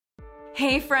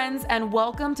Hey friends, and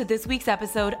welcome to this week's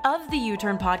episode of the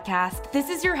U-Turn Podcast. This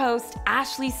is your host,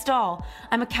 Ashley Stahl.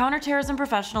 I'm a counterterrorism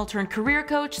professional turned career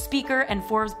coach, speaker, and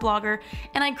Forbes blogger,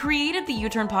 and I created the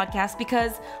U-Turn Podcast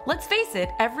because, let's face it,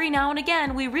 every now and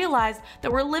again we realize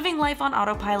that we're living life on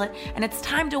autopilot and it's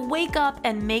time to wake up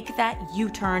and make that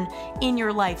U-turn in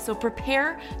your life. So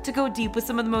prepare to go deep with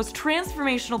some of the most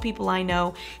transformational people I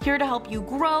know, here to help you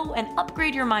grow and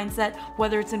upgrade your mindset,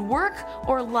 whether it's in work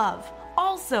or love.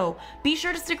 Also, be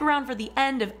sure to stick around for the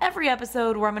end of every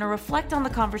episode where I'm going to reflect on the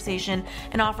conversation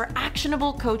and offer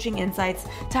actionable coaching insights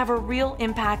to have a real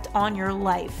impact on your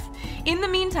life. In the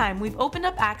meantime, we've opened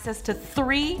up access to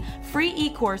 3 free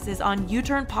e-courses on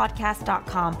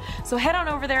uturnpodcast.com. So head on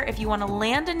over there if you want to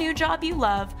land a new job you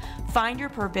love, find your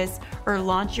purpose, or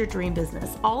launch your dream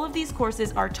business. All of these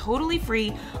courses are totally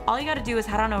free. All you got to do is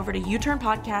head on over to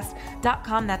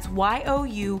uturnpodcast.com. That's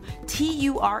YOUTURN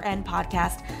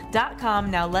podcast.com.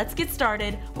 Now let's get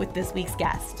started with this week's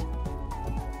guest.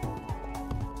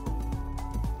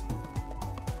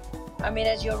 I mean,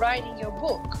 as you're writing your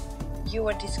book, you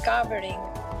are discovering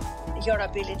your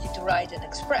ability to write and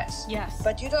express. Yes.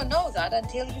 But you don't know that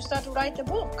until you start to write the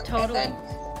book. Totally. And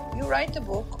then you write the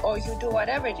book, or you do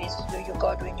whatever it is. You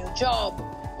go to a new job,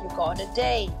 you go on a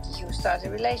date, you start a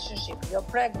relationship, you're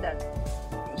pregnant,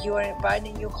 you are buying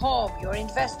a new home, you're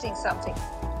investing something.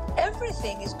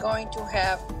 Everything is going to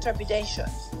have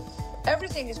trepidations.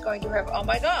 Everything is going to have, oh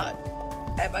my God,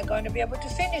 am I going to be able to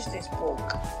finish this book?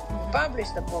 Publish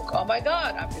the book. Oh my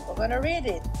God, are people going to read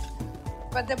it?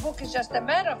 But the book is just a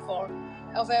metaphor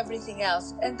of everything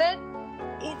else. And then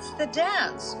it's the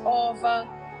dance of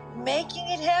making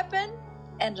it happen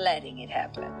and letting it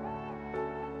happen.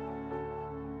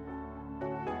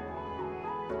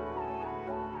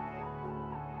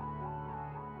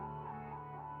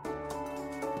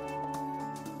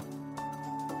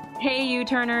 Hey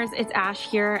U-Turners, it's Ash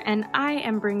here, and I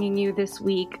am bringing you this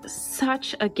week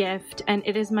such a gift, and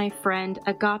it is my friend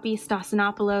Agapi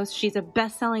Stassinopoulos. She's a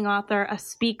best-selling author, a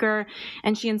speaker,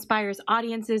 and she inspires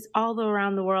audiences all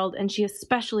around the world, and she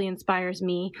especially inspires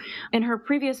me. In her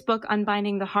previous book,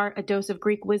 Unbinding the Heart, A Dose of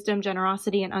Greek Wisdom,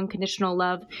 Generosity, and Unconditional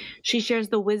Love, she shares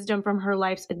the wisdom from her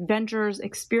life's adventures,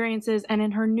 experiences, and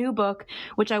in her new book,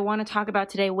 which I want to talk about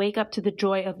today, Wake Up to the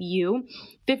Joy of You,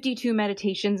 52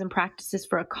 meditations and practices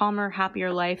for a calmer,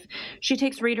 happier life. She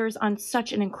takes readers on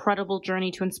such an incredible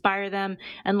journey to inspire them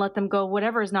and let them go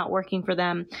whatever is not working for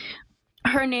them.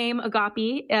 Her name,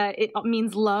 Agapi, it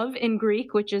means love in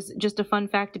Greek, which is just a fun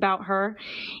fact about her.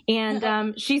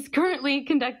 And she's currently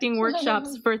conducting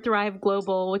workshops for Thrive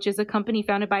Global, which is a company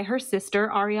founded by her sister,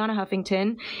 Ariana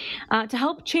Huffington, to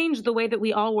help change the way that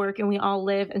we all work and we all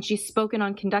live. And she's spoken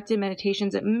on conducted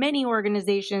meditations at many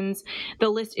organizations. The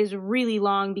list is really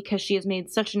long because she has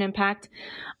made such an impact.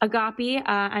 Agapi,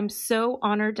 I'm so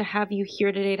honored to have you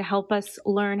here today to help us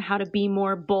learn how to be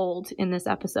more bold in this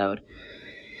episode.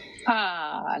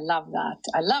 I love that.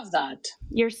 I love that.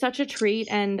 You're such a treat,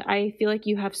 and I feel like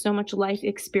you have so much life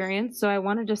experience. So I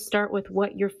wanted to start with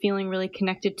what you're feeling really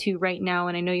connected to right now.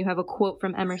 And I know you have a quote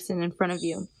from Emerson in front of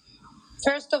you.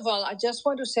 First of all, I just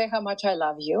want to say how much I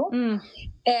love you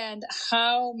and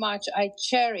how much I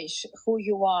cherish who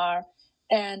you are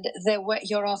and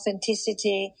your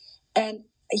authenticity. And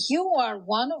you are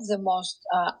one of the most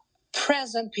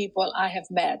present people I have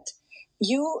met.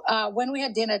 You, when we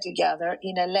had dinner together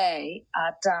in LA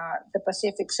at the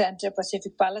Pacific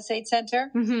Palisades Center,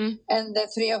 and the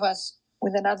three of us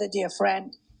with another dear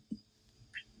friend,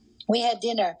 we had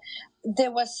dinner.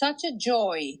 There was such a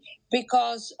joy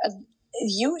because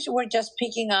you were just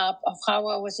picking up of how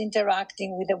I was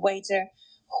interacting with the waiter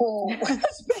who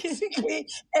was basically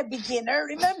a beginner.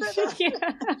 Remember that?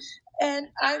 Yeah. And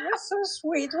I was so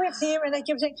sweet with him, and I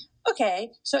kept saying,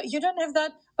 okay, so you don't have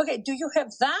that? Okay, do you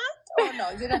have that? Oh, no,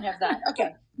 you don't have that.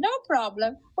 Okay, no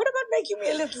problem. What about making me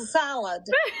a little salad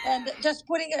and just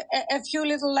putting a few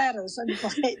little lettuce on the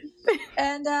plate?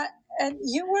 And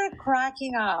you were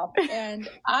cracking up. And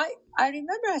I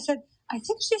remember I said, I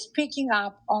think she's picking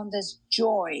up on this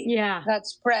joy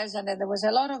that's present. And there was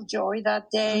a lot of joy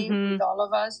that day with all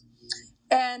of us.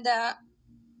 And,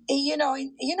 you know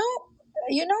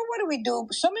what do we do?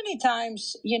 So many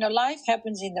times, life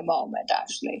happens in the moment,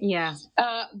 Ashley. Yeah.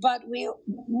 But we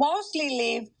mostly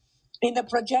live in the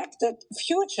projected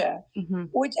future,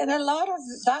 which, and a lot of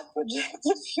that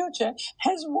projected future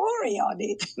has worry on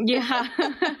it. Yeah.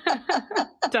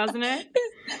 Doesn't it?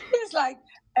 It's like,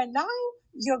 and now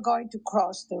you're going to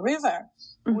cross the river.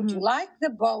 Would you like the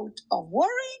boat of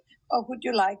worry, or would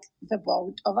you like the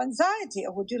boat of anxiety,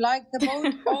 or would you like the boat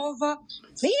of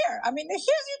fear? I mean, here's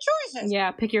your choices.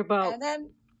 Yeah, pick your boat. And then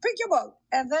pick your boat.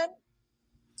 And then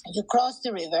you cross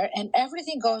the river and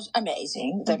everything goes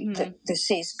amazing. The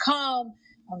sea is calm.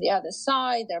 On the other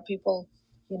side, there are people,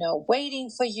 waiting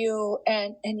for you.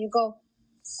 And you go,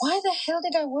 why the hell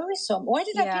did I worry so much? Why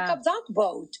did I pick up that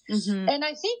boat? And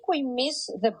I think we miss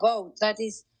the boat that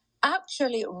is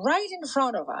actually right in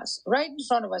front of us. Right in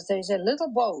front of us, there is a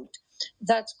little boat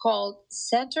that's called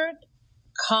centered,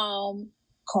 calm,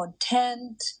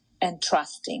 content, and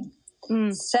trusting.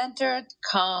 Centered,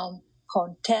 calm,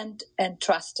 content, and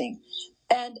trusting.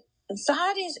 And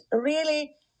that is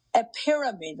really a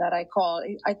pyramid that I call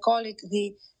it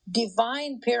the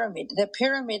divine pyramid, the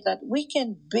pyramid that we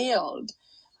can build.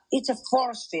 It's a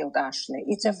force field, Ashley.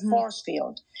 It's a force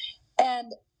field.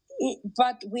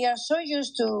 But we are so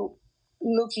used to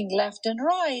looking left and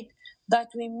right that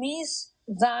we miss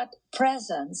that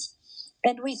presence.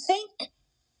 And we think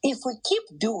if we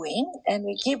keep doing and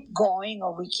we keep going,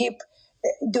 or we keep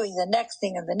doing the next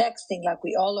thing and the next thing, like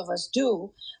we all of us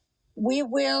do, we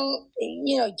will,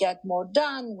 get more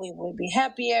done. We will be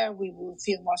happier. We will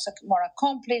feel more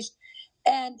accomplished.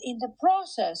 And in the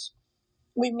process,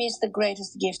 we miss the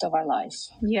greatest gift of our life.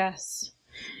 Yes.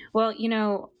 Well,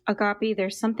 Agapi,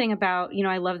 there's something about,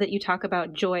 I love that you talk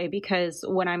about joy, because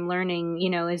what I'm learning,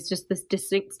 is just this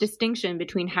distinction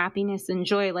between happiness and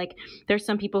joy. Like, there's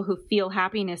some people who feel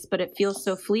happiness, but it feels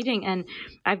so fleeting. And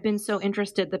I've been so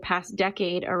interested the past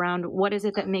decade around what is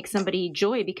it that makes somebody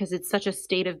joy, because it's such a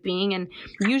state of being. And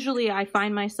usually I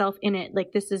find myself in it.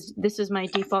 Like, this is my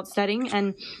default setting.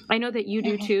 And I know that you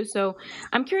do too. So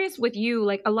I'm curious with you,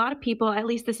 like a lot of people, at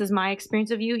least this is my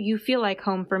experience of you, you feel like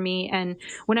home for me. And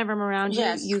whenever I'm around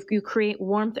you create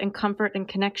warmth and comfort and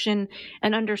connection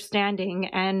and understanding.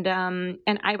 And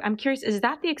I'm curious, is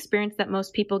that the experience that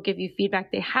most people give you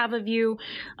feedback they have of you?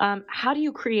 How do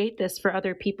you create this for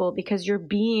other people? Because your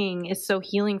being is so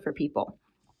healing for people.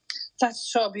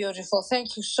 That's so beautiful.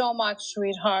 Thank you so much,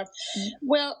 sweetheart.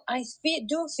 Well, I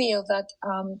do feel that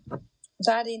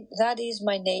that is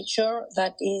my nature.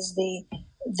 That is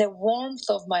the warmth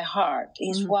of my heart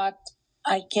is what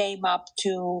I came up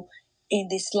to in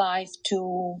this life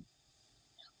to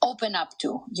open up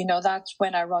to. That's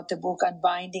when I wrote the book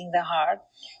Unbinding the Heart.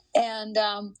 And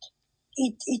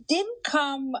it didn't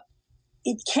come,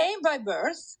 it came by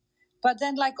birth, but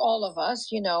then like all of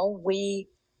us, we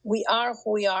are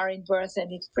who we are in birth,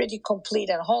 and it's pretty complete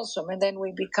and wholesome. And then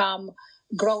we become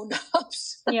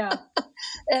grown-ups. Yeah.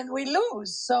 And we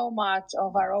lose so much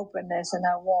of our openness and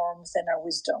our warmth and our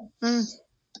wisdom.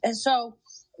 And so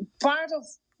part of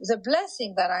the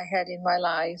blessing that I had in my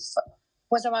life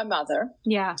was my mother,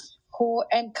 who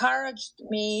encouraged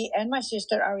me and my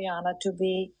sister Ariana to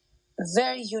be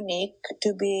very unique,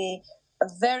 to be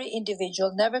very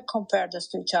individual, never compared us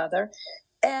to each other.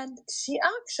 And she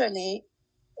actually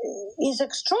is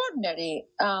extraordinary.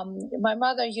 My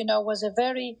mother, was a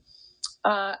very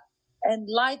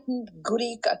enlightened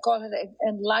Greek, I call it an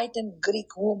enlightened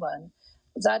Greek woman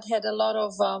that had a lot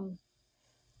of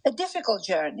a difficult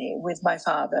journey with my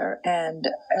father and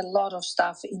a lot of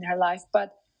stuff in her life.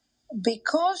 But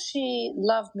because she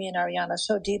loved me and Ariana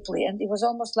so deeply, and it was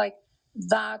almost like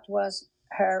that was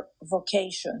her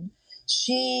vocation,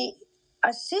 she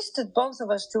assisted both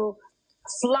of us to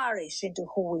flourish into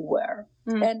who we were.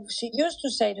 And she used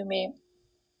to say to me,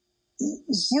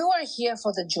 you are here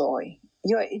for the joy.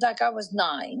 You're like, I was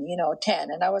 9,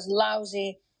 10, and I was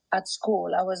lousy at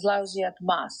school. I was lousy at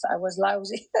math. I was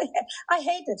lousy. I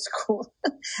hated school.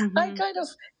 I kind of,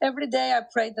 every day I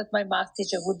prayed that my math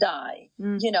teacher would die,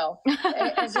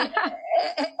 as if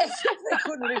they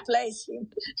couldn't replace him.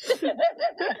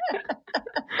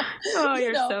 Oh,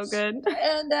 you're so good.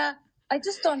 And I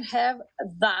just don't have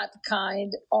that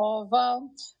kind of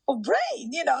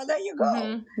brain, there you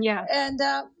go. Yeah. And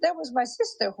there was my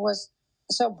sister who was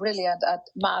so brilliant at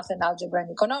math and algebra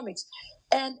and economics.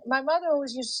 And my mother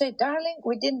always used to say, darling,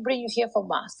 we didn't bring you here for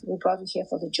math. We brought you here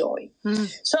for the joy.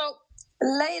 So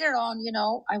later on,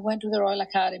 I went to the Royal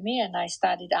Academy and I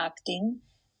studied acting.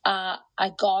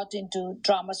 I got into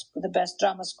drama, the best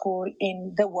drama school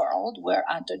in the world, where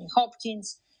Anthony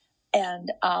Hopkins and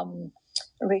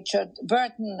Richard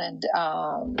Burton and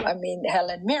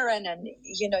Helen Mirren and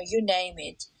you name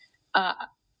it,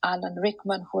 Alan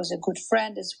Rickman, who was a good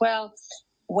friend as well,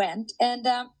 went. And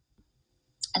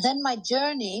then my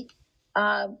journey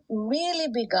really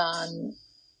began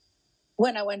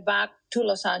when I went back to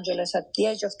Los Angeles at the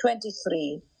age of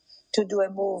 23 to do a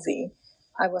movie.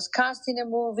 I was cast in a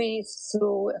movie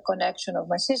through a connection of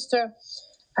my sister.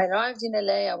 I arrived in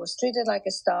LA. I was treated like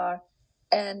a star.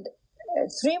 And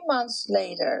 3 months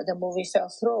later, the movie fell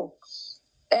through.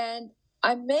 And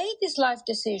I made this life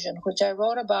decision, which I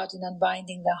wrote about in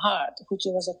Unbinding the Heart, which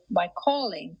was my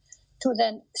calling, to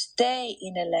then stay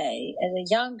in LA as a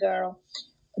young girl,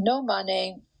 no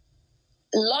money,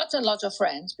 lots and lots of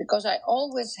friends, because I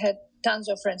always had tons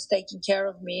of friends taking care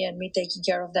of me and me taking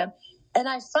care of them. And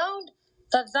I found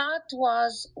that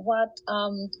was what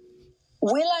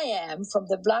will.i.am from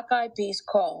the Black Eyed Peas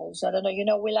calls. I don't know, you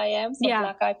know will.i.am from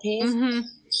Black Eyed Peas? Mm-hmm.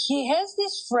 He has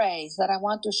this phrase that I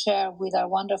want to share with our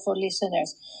wonderful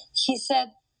listeners. He said,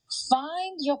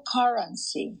 find your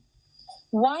currency.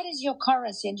 What is your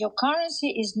currency? And your currency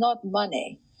is not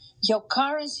money. Your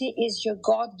currency is your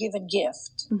God-given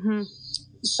gift. Mm-hmm.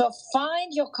 So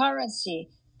find your currency,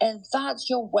 and that's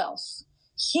your wealth.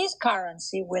 His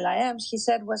currency, will.i.am, he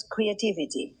said, was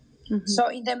creativity. Mm-hmm. So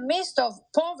in the midst of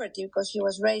poverty, because he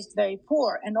was raised very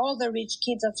poor, and all the rich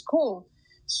kids at school,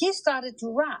 he started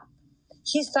to rap.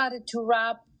 He started to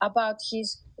rap about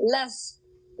his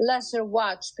lesser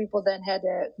watch. People then had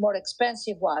a more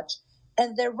expensive watch.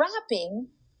 And the rapping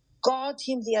got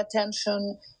him the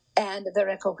attention and the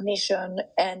recognition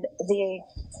and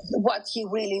what he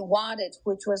really wanted,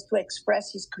 which was to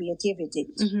express his creativity.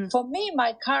 Mm-hmm. For me,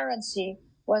 my currency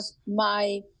was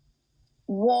my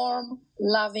warm,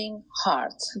 loving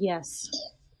heart. Yes.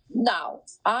 Now,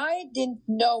 I didn't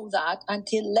know that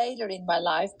until later in my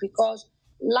life, because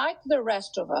like the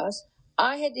rest of us,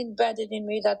 I had embedded in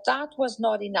me that was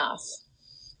not enough.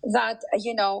 That,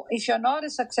 if you're not a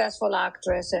successful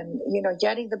actress and,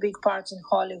 getting the big parts in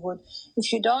Hollywood,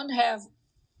 if you don't have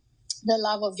the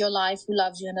love of your life who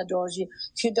loves you and adores you,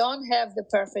 if you don't have the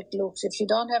perfect looks, if you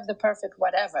don't have the perfect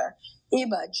whatever,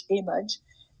 image,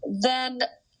 then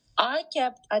I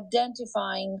kept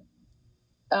identifying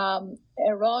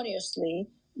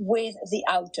erroneously with the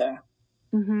outer.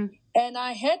 Mm-hmm. And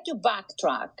I had to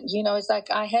backtrack. It's like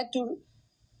I had to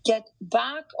get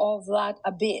back of that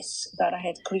abyss that I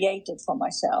had created for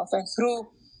myself. And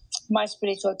through my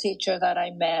spiritual teacher that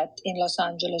I met in Los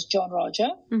Angeles, John Roger,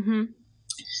 mm-hmm.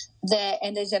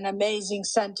 And there's an amazing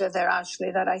center there,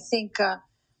 Ashley, that I think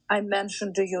I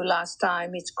mentioned to you last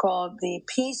time. It's called the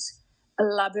Peace,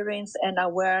 Labyrinth, and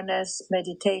Awareness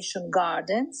Meditation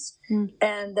Gardens. Mm.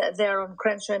 And they're on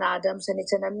Crenshaw and Adams, and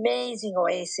it's an amazing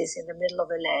oasis in the middle of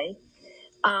LA.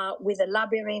 With a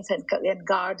labyrinth and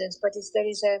gardens, but there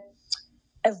is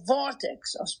a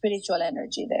vortex of spiritual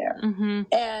energy there. Mm-hmm.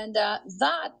 And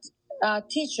that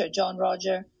teacher, John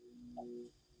Roger,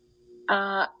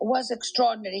 was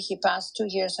extraordinary. He passed 2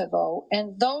 years ago.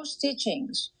 And those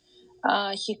teachings,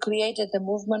 he created the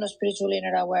movement of spiritual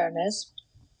inner awareness,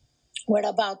 were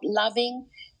about loving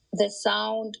the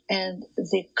sound and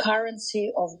the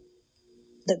currency of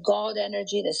the God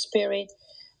energy, the spirit,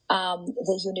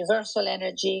 the universal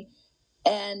energy,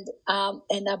 and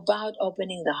about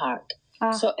opening the heart.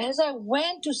 So as I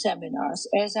went to seminars,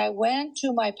 as I went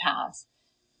to my path,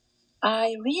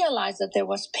 I realized that there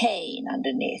was pain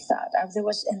underneath that.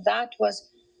 That was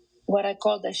what I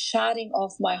call the shutting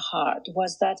of my heart,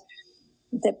 was that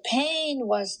the pain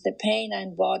was the pain I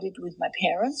embodied with my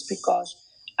parents, because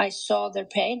I saw their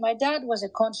pain. My dad was a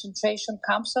concentration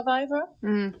camp survivor.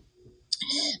 Mm.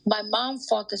 My mom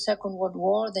fought the Second World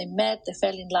War. They met, they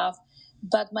fell in love.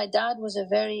 But my dad was a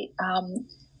very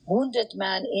wounded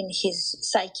man in his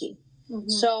psyche. Mm-hmm.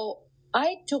 So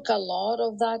I took a lot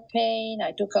of that pain.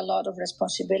 I took a lot of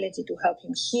responsibility to help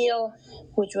him heal,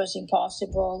 which was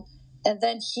impossible. And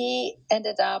then he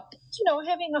ended up,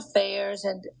 having affairs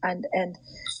and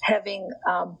having,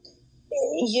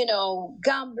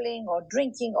 gambling or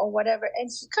drinking or whatever. And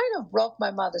he kind of broke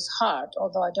my mother's heart,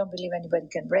 although I don't believe anybody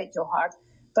can break your heart.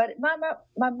 But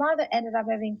my mother ended up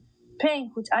having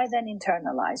pain, which I then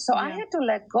internalized. So I had to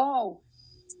let go.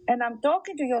 And I'm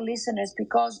talking to your listeners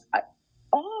because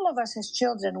all of us as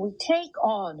children, we take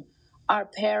on our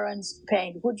parents'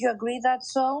 pain. Would you agree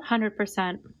that's so?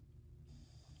 100%.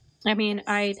 I mean,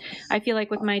 I feel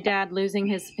like with my dad losing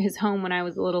his home when I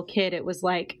was a little kid, it was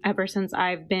like ever since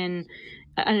I've been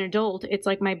an adult, it's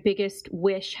like my biggest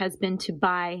wish has been to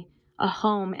buy a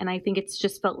home. And I think it's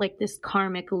just felt like this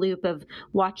karmic loop of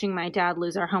watching my dad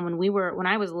lose our home when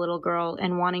I was a little girl,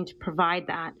 and wanting to provide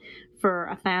that for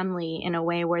a family in a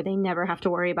way where they never have to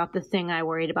worry about the thing I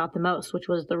worried about the most, which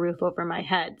was the roof over my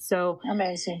head. So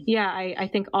amazing. Yeah, I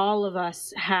think all of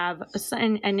us have,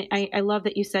 and I love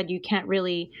that you said you can't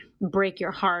really break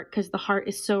your heart, because the heart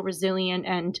is so resilient,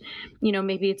 and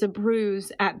maybe it's a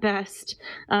bruise at best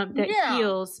that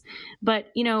heals. But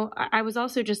I was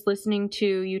also just listening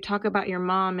to you talk about your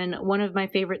mom, and one of my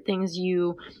favorite things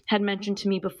you had mentioned to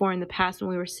me before in the past when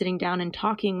we were sitting down and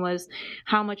talking was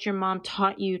how much your mom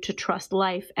taught you to trust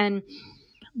life. And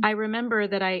I remember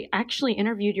that I actually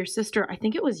interviewed your sister, I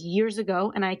think it was years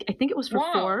ago, and I think it was for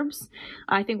Forbes,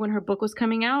 I think when her book was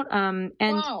coming out. And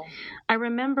I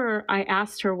remember I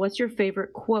asked her, what's your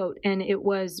favorite quote? And it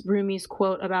was Rumi's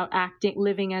quote about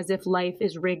living as if life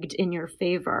is rigged in your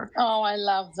favor. Oh, I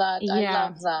love that.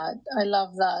 Yeah. I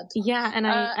love that. Yeah, and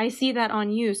I see that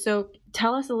on you. So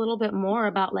tell us a little bit more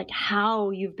about like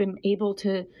how you've been able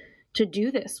to do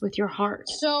this with your heart.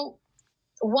 So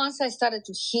once I started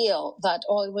to heal that,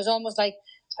 it was almost like,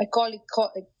 I call it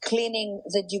cleaning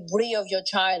the debris of your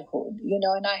childhood,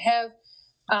 and I have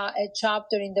a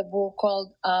chapter in the book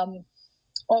called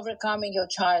Overcoming Your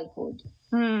Childhood.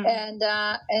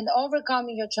 And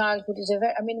overcoming your childhood is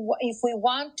if we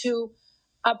want to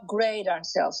upgrade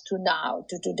ourselves to now,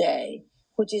 to today,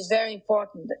 which is very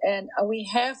important, and we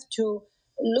have to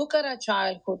look at our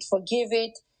childhood, forgive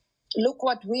it, look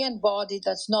what we embodied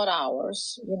that's not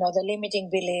ours, the limiting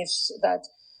beliefs that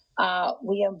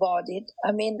we embodied.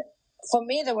 I mean, for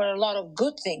me, there were a lot of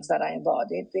good things that I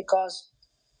embodied because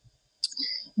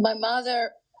my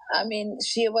mother,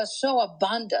 she was so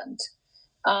abundant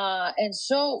and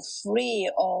so free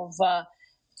of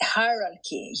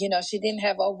hierarchy. She didn't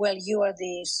have, you are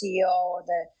the CEO or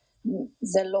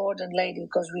the Lord and Lady,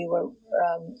 because we were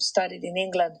studied in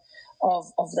England,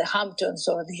 of the Hamptons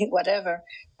or the whatever.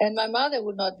 And my mother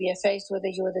would not be faced whether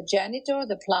you were the janitor,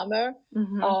 the plumber,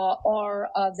 or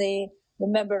the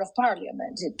member of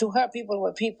parliament. To her, people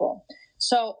were people.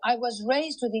 So I was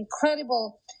raised with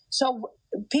incredible... So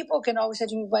people can always say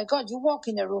to me, my God, you walk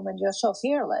in a room and you're so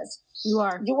fearless. You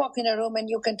are. You walk in a room and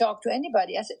you can talk to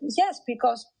anybody. I said, yes,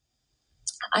 because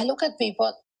I look at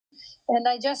people and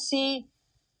I just see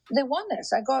the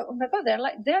oneness. I go, oh my God, they're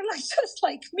like just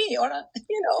like me, or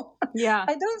Yeah.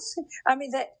 I don't see.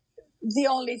 The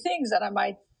only things that I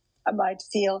might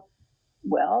feel,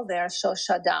 well, they're so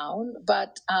shut down,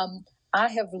 but I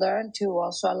have learned to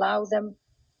also allow them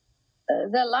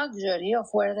the luxury of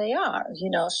where they are,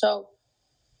 so.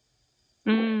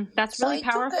 That's really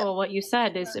powerful. What you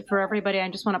said is, for everybody, I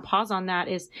just want to pause on that,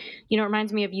 is, it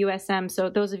reminds me of USM. So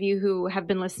those of you who have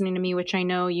been listening to me, which I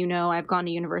know, I've gone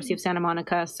to University of Santa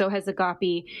Monica, so has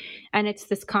Agapi. And it's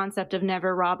this concept of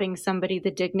never robbing somebody the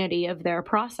dignity of their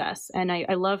process. And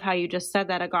I love how you just said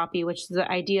that, Agapi, which is the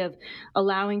idea of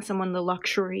allowing someone the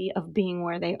luxury of being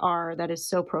where they are. That is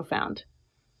so profound.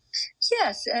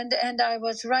 Yes. And I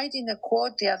was writing a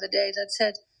quote the other day that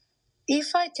said,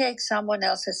 if I take someone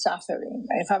else's suffering,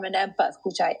 if I'm an empath,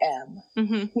 which I am,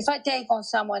 if I take on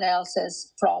someone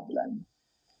else's problem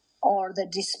or the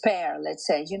despair, let's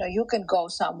say, you can go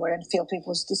somewhere and feel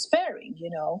people's despairing,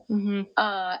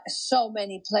 so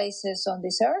many places on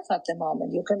this earth at the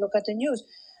moment. You can look at the news.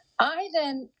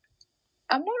 I'm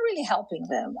not really helping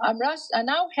them. I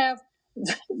now have,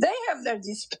 they have their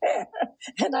despair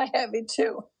and I have it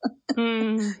too.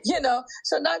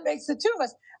 So that makes the two of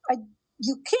us.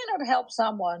 You cannot help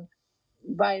someone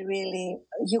by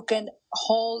you can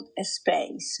hold a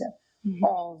space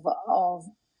of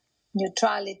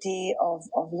neutrality, of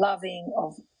loving,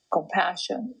 of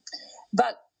compassion.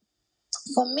 But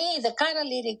for me, the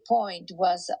catalytic point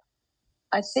was,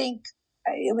 I think,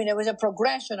 it was a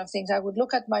progression of things. I would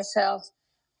look at myself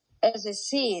as a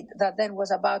seed that then was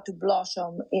about to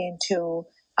blossom into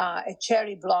a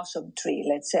cherry blossom tree,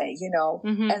 let's say,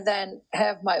 and then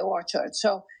have my orchard.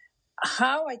 So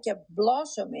how I kept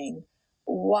blossoming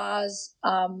was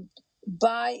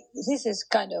this is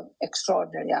kind of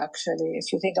extraordinary, actually,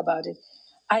 if you think about it.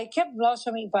 I kept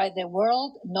blossoming by the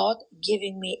world not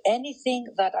giving me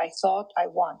anything that I thought I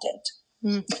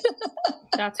wanted.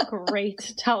 That's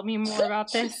great. Tell me more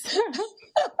about this.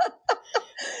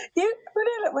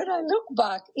 When I look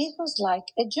back, it was like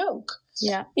a joke.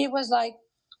 Yeah. It was like,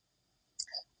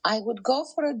 I would go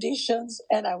for auditions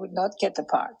and I would not get the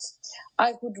parts.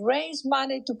 I would raise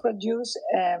money to produce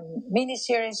a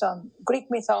miniseries on Greek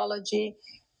mythology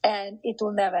and it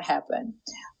will never happen.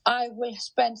 I will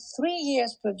spend 3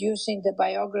 years producing the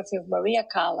biography of Maria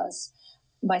Callas,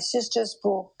 my sister's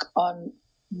book on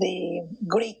the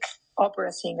Greek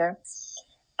opera singer,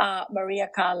 Maria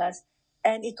Callas,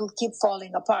 and it will keep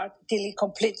falling apart till it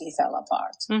completely fell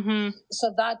apart.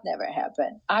 So that never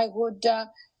happened.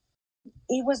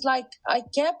 It was like I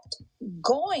kept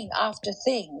going after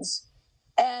things,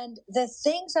 and the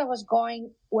things I was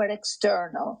going were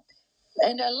external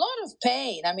and a lot of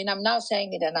pain. I'm now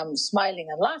saying it and I'm smiling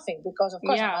and laughing because, of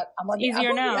course, I'm on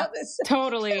easier now. The other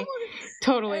side.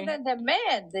 Totally. And then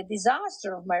the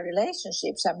disaster of my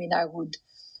relationships. I would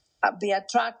be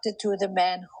attracted to the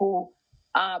men who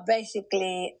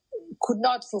basically could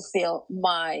not fulfill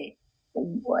my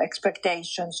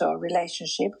expectations or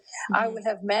relationship. I will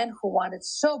have men who wanted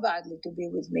so badly to be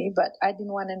with me, but I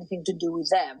didn't want anything to do with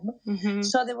them.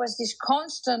 So there was this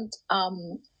constant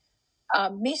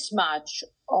mismatch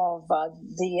of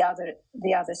the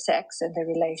other sex and the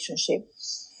relationship.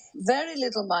 Very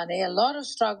little money, a lot of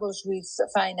struggles with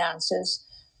finances.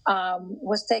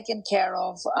 Was taken care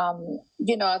of,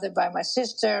 either by my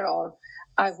sister, or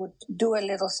I would do a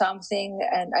little something,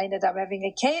 and I ended up having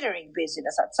a catering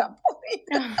business at some point,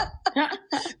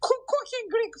 cooking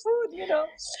Greek food,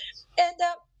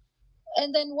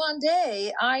 and then one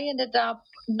day I ended up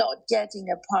not getting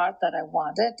a part that I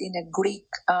wanted in a Greek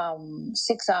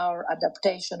 6-hour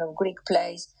adaptation of Greek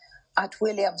plays at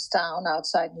Williamstown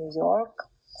outside New York,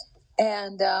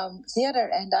 and theater,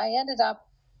 and I ended up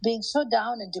being so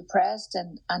down and depressed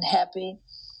and unhappy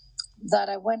that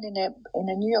I went in a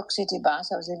New York City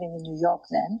bus. I was living in New York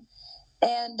then,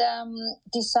 and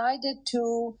decided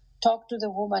to talk to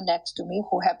the woman next to me,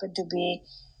 who happened to be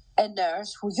a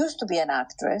nurse who used to be an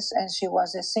actress, and she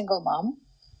was a single mom.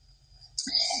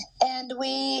 And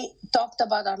we talked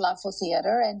about our love for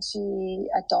theater, and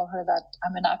I told her that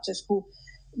I'm an actress who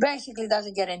basically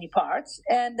doesn't get any parts,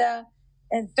 and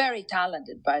very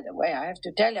talented, by the way. I have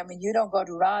to tell you, I mean, you don't go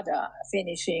to RADA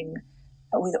finishing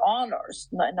with honors,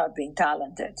 not being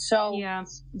talented. So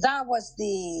that was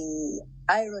the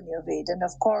irony of it. And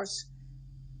of course,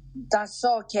 that's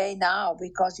okay now,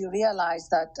 because you realize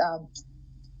that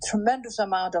tremendous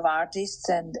amount of artists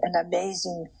and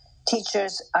amazing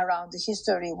teachers around the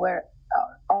history were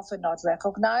often not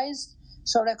recognized.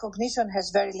 So recognition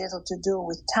has very little to do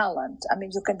with talent. I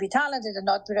mean, you can be talented and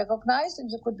not be recognized,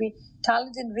 and you could be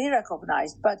talented and be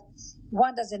recognized, but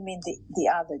one doesn't mean the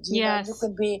other. You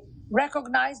can be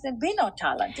recognized and be not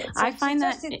talented. So I find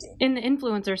that in the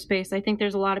influencer space, I think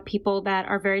there's a lot of people that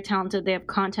are very talented. They have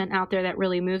content out there that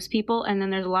really moves people. And then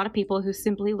there's a lot of people who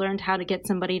simply learned how to get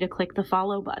somebody to click the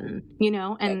follow button,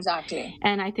 And, exactly.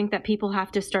 And I think that people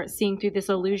have to start seeing through this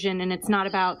illusion. And it's not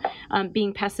about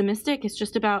being pessimistic. It's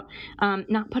just about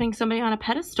not putting somebody on a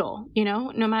pedestal,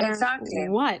 no matter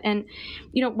what. And,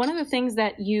 one of the things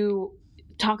that you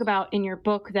talk about in your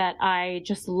book that I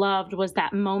just loved was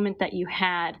that moment that you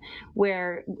had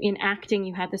where in acting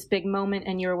you had this big moment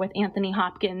and you were with Anthony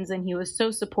Hopkins and he was so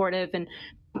supportive and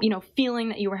feeling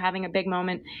that you were having a big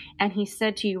moment, and he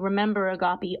said to you, "Remember,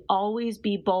 Agapi, always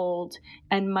be bold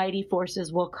and mighty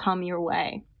forces will come your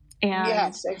way." And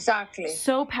yes, exactly.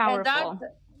 So powerful.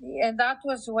 And that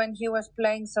was when he was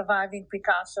playing Surviving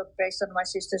Picasso, based on my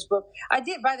sister's book. I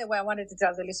did, by the way, I wanted to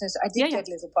tell the listeners, I did get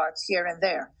little parts here and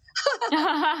there. So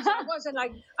I wasn't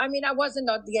I wasn't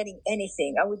not getting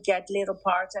anything. I would get little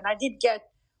parts, and I did get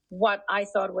what I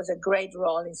thought was a great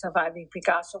role in Surviving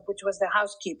Picasso, which was the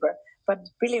housekeeper. But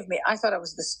believe me, I thought I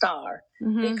was the star,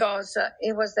 because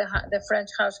it was the French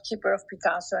housekeeper of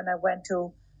Picasso, and I went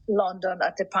to London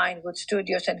at the Pinewood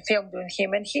Studios and filmed with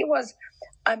him, and he was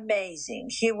amazing.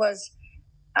 He was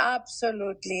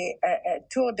absolutely a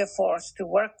tour de force to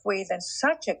work with, and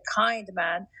such a kind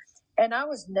man. And I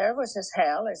was nervous as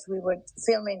hell as we were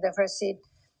filming the first scene,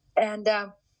 and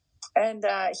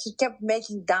he kept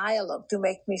making dialogue to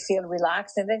make me feel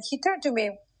relaxed. And then he turned to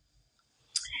me.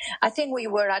 I think we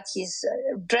were at his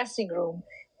dressing room,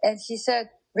 and he said,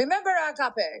 "Remember,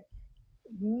 Agapi,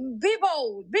 be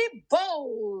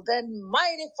bold, and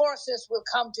mighty forces will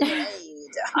come to your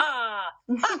aid." Ha,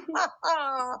 ha, ha,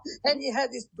 ha. And he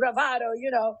had this bravado,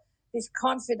 this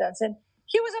confidence, and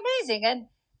he was amazing. And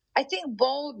I think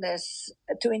boldness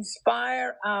to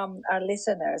inspire our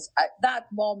listeners at that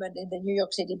moment in the New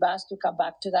York City bus, to come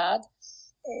back to that,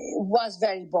 was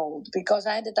very bold, because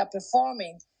I ended up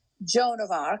performing Joan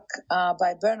of Arc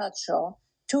by Bernard Shaw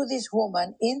to this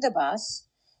woman in the bus.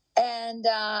 And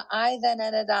I then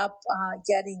ended up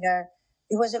getting her.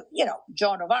 It was,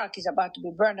 Joan of Arc is about to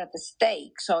be burned at the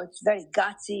stake. So it's very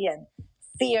gutsy and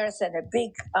fierce and a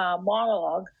big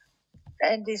monologue.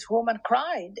 And this woman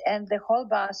cried, and the whole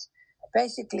bus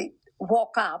basically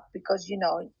woke up, because,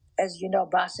 as you know,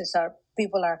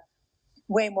 people are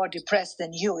way more depressed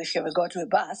than you if you ever go to a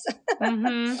bus.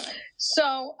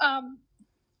 So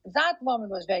that moment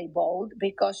was very bold,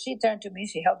 because she turned to me,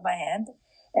 she held my hand,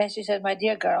 and she said, "My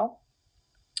dear girl,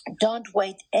 don't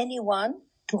wait anyone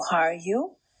to hire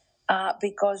you,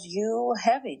 because you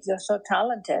have it. You're so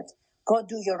talented. Go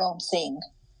do your own thing."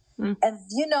 And,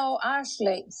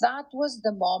 Ashley, that was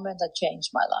the moment that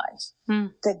changed my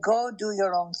life. The go do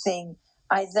your own thing.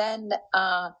 I then,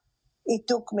 it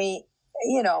took me,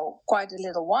 quite a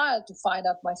little while to find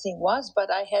out my thing was, but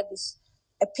I had this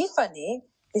epiphany,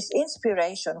 this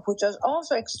inspiration, which was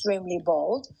also extremely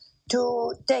bold,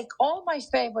 to take all my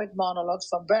favorite monologues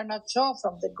from Bernard Shaw,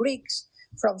 from the Greeks,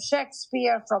 from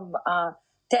Shakespeare, from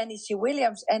Tennessee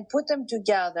Williams, and put them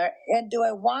together and do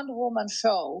a one-woman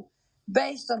show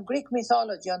based on Greek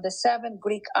mythology, on the 7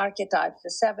 Greek archetypes,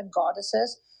 the 7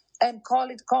 goddesses, and call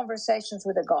it Conversations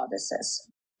with the Goddesses.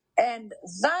 And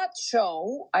that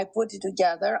show, I put it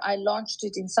together. I launched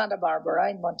it in Santa Barbara,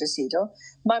 in Montecito.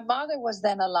 My mother was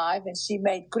then alive, and she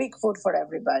made Greek food for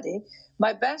everybody.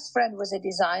 My best friend was a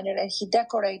designer, and he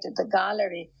decorated the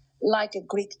gallery like a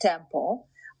Greek temple.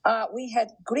 We had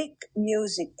Greek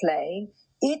music playing.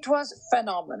 It was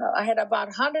phenomenal. I had about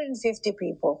 150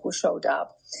 people who showed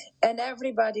up, and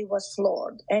everybody was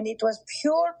floored. And it was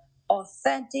pure,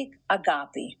 authentic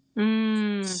agape.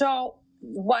 So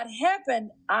what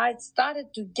happened, I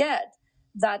started to get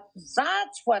that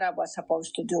that's what I was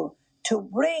supposed to do, to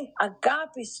bring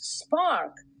agape's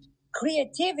spark,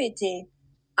 creativity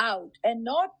out, and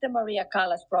not the Maria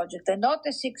Callas project, and not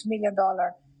the $6 million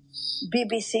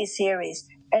BBC series,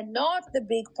 and not the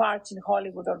big parts in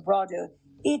Hollywood or Broadway.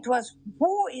 It was,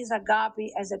 who is Agapi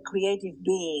as a creative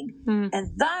being?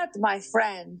 And that, my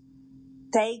friend,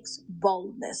 takes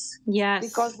boldness. Yes.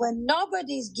 Because when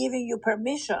nobody's giving you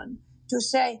permission to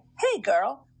say, hey,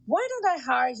 girl, why don't I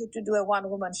hire you to do a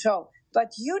one-woman show?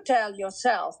 But you tell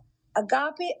yourself,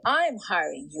 Agapi, I'm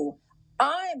hiring you.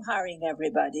 I'm hiring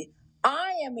everybody.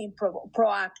 I am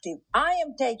proactive. I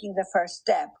am taking the first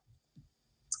step.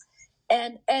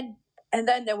 And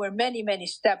then there were many, many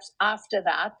steps after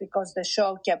that, because the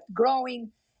show kept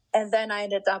growing. And then I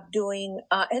ended up doing,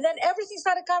 and then everything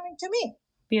started coming to me.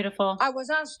 Beautiful. I was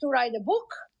asked to write a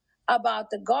book about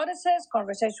the goddesses,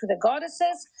 Conversations with the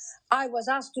Goddesses. I was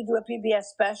asked to do a PBS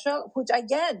special, which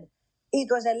again, it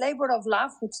was a labor of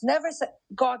love, which never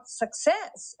got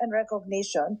success and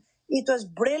recognition. It was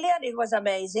brilliant. It was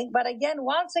amazing. But again,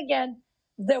 once again,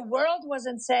 the world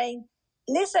wasn't saying,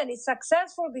 listen, it's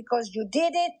successful because you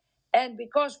did it, and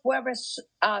because whoever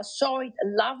saw it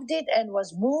loved it and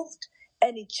was moved,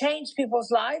 and it changed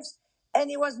people's lives. And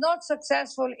it was not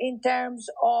successful in terms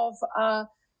of, tell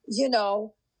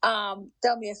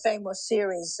me a famous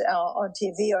series on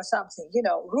TV or something,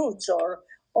 Roots or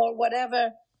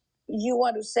whatever you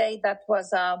want to say that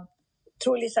was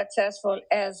truly successful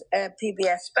as a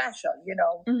PBS special,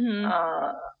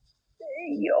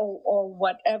 or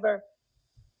whatever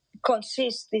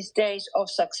consists these days of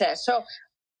success. So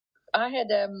I had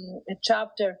a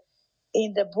chapter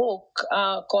in the book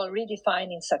called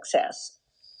Redefining Success,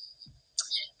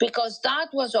 because that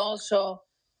was also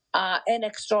an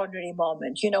extraordinary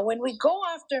moment. When we go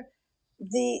after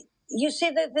the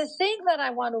thing that I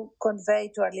want to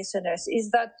convey to our listeners is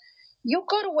that you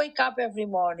got to wake up every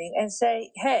morning and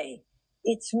say, hey,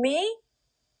 it's me,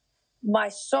 my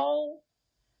soul,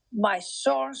 my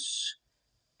source,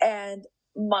 and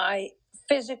my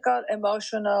physical,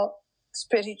 emotional,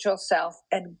 spiritual self,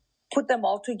 and put them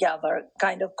all together,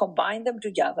 kind of combine them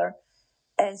together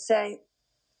and say,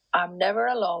 I'm never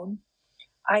alone.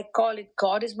 I call it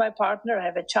God is my partner. I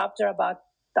have a chapter about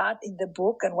that in the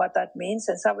book and what that means.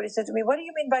 And somebody said to me, what do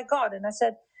you mean by God? And I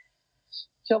said,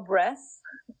 your breath,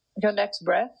 your next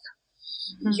breath,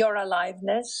 your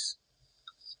aliveness,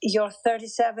 your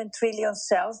 37 trillion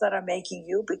cells that are making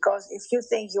you. Because if you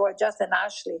think you are just an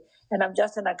Ashley and I'm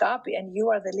just an Agapi, and you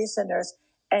are the listeners,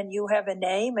 and you have a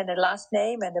name and a last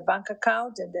name and a bank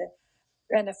account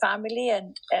and a family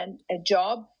and a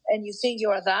job, and you think you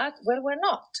are that, well, we're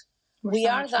not. We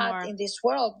are that in this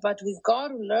world, but we've got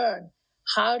to learn,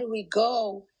 how do we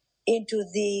go into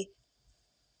the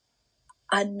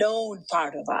unknown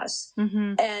part of us?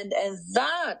 And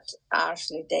that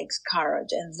actually takes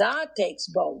courage, and that takes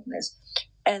boldness,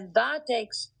 and that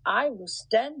takes, I will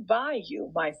stand by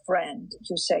you, my friend,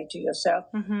 you say to yourself,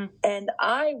 and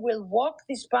I will walk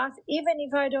this path even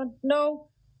if I don't know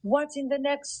what's in the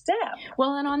next step.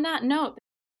 Well, and on that note,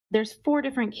 there's 4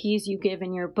 different keys you give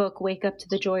in your book, Wake Up to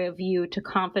the Joy of You, to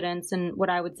confidence, and what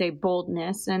I would say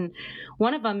boldness. And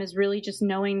one of them is really just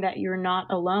knowing that you're not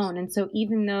alone. And so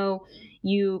even though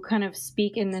you kind of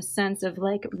speak in this sense of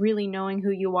like really knowing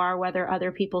who you are, whether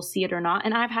other people see it or not.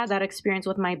 And I've had that experience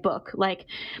with my book. Like,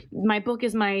 my book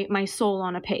is my soul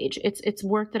on a page. It's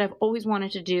work that I've always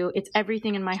wanted to do. It's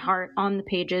everything in my heart on the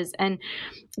pages, and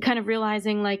kind of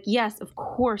realizing like, yes, of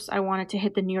course I wanted to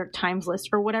hit the New York Times list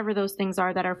or whatever those things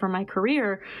are that are for my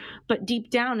career. But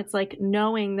deep down, it's like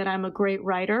knowing that I'm a great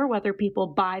writer, whether people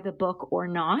buy the book or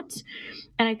not.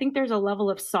 And I think there's a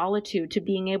level of solitude to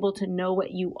being able to know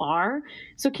what you are.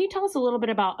 So can you tell us a little bit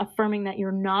about affirming that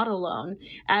you're not alone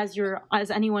as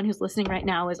anyone who's listening right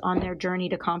now is on their journey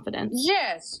to confidence?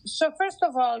 Yes. So first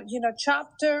of all,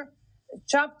 chapter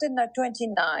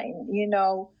 29,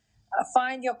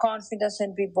 find your confidence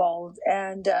and be bold.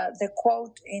 And the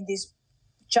quote in this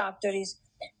chapter is,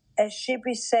 a ship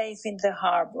is safe in the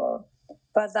harbor,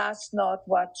 but that's not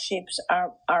what ships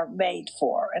are made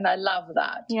for. And I love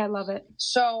that. Yeah, I love it.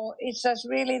 So it's just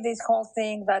really this whole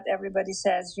thing that everybody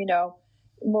says,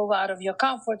 move out of your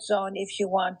comfort zone if you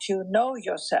want to know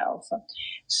yourself.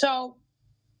 So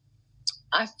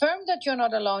affirm that you're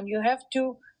not alone. You have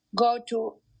to go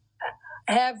to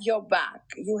have your back.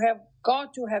 You have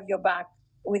got to have your back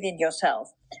within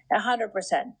yourself, 100%.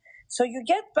 So you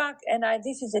get back, and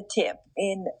this is a tip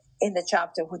in the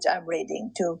chapter which I'm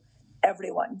reading to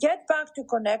everyone. Get back to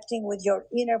connecting with your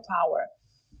inner power.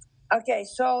 Okay,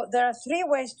 so there are 3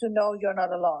 ways to know you're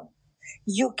not alone.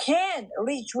 You can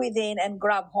reach within and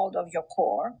grab hold of your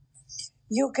core.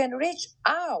 You can reach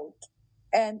out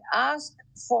and ask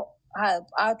for help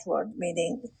outward,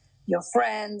 meaning your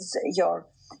friends, your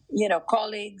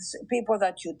colleagues, people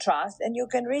that you trust, and you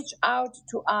can reach out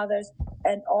to others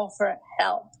and offer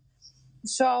help.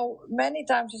 So many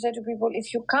times I say to people,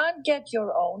 if you can't get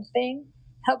your own thing,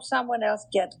 help someone else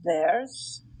get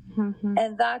theirs. Mm-hmm.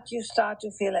 And that you start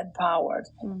to feel empowered,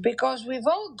 because we've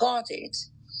all got it.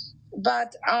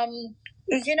 But,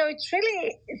 it's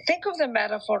really, think of the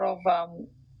metaphor of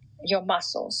your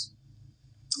muscles.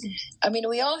 I mean,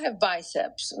 we all have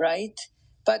biceps, right?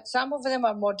 But some of them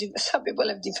are some people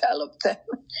have developed them,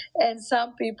 and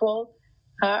some people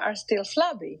are still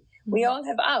flabby. Mm-hmm. We all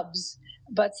have abs,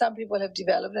 but some people have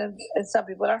developed them, and some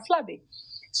people are flabby.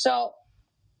 So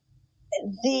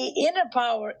the inner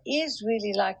power is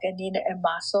really like a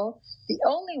muscle. The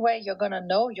only way you're going to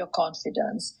know your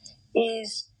confidence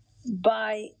is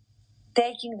by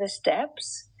taking the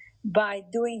steps, by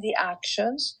doing the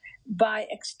actions, by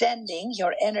extending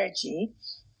your energy,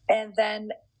 and then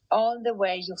on the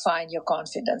way you find your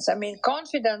confidence. I mean,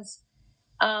 confidence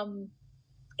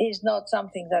is not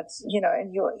something that's,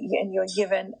 and you're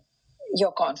given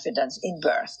your confidence in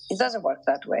birth. It doesn't work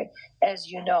that way, as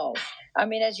you know. I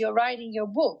mean, as you're writing your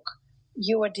book,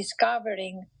 you are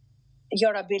discovering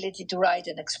your ability to write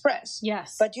and express.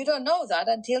 Yes. But you don't know that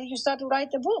until you start to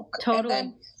write the book.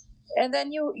 Totally. And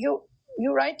then you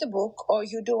write the book, or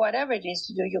you do whatever it is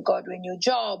you do. You go to a new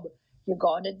job, you go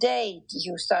on a date,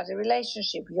 you start a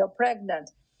relationship, you're pregnant,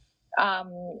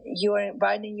 you're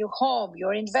buying a new home,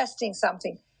 you're investing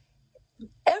something.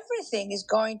 Everything is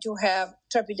going to have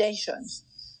trepidations.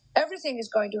 Everything is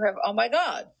going to have, oh my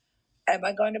God, am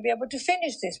I going to be able to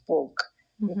finish this book?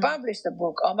 Mm-hmm. Publish the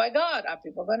book. Oh my God, are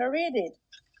people going to read it?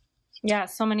 Yeah,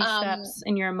 so many steps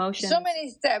in your emotions. So many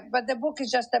steps, but the book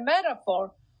is just a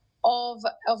metaphor of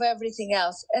everything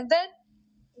else. And then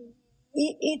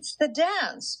it's the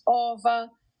dance of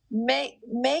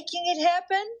making it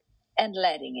happen and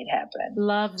letting it happen.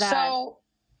 Love that. So,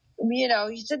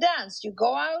 it's a dance. You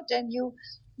go out and you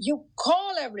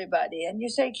call everybody and you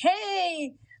say,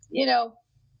 hey,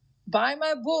 buy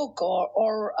my book,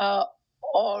 or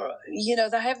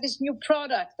I have this new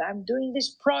product. I'm doing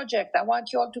this project. I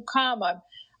want you all to come.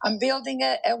 I'm building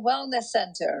a wellness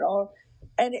center,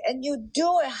 and you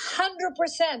do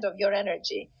 100% of your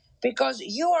energy, because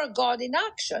you are God in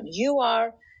action. You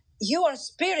are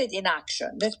spirit in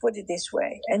action. Let's put it this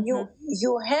way. And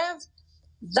you have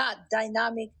that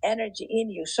dynamic energy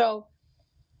in you. So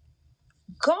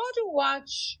go to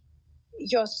watch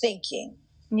your thinking.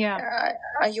 Yeah.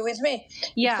 Are you with me?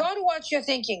 Yeah. Go to watch your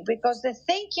thinking, because the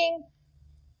thinking,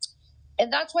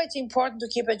 and that's why it's important to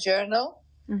keep a journal,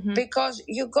 because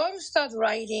you got to start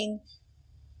writing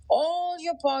all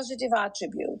your positive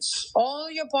attributes, all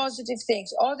your positive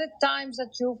things, all the times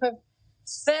that you have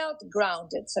felt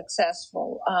grounded,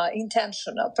 successful,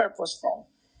 intentional, purposeful.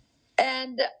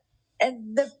 And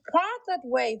the part that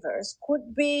wavers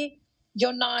could be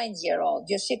your 9-year-old,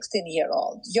 your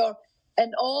 16-year-old,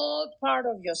 an old part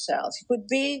of yourself. It could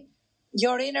be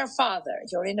your inner father,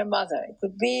 your inner mother. It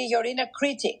could be your inner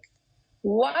critic.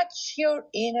 Watch your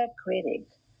inner critic,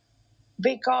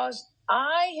 because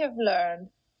I have learned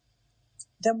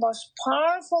the most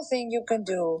powerful thing you can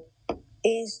do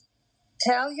is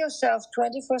tell yourself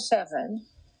 24/7,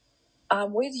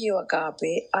 I'm with you,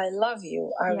 Agapi. I love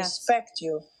you. I respect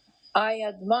you. I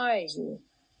admire you.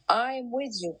 I'm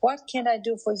with you. What can I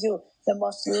do for you? The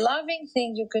most loving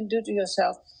thing you can do to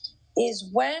yourself is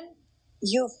when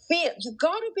you feel, you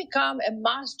got to become a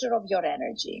master of your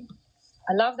energy.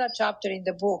 I love that chapter in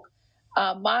the book,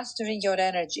 Mastering Your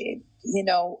Energy,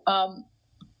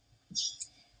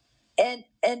 and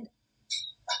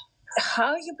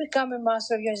how you become a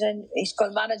master of your energy is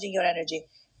called Managing Your Energy,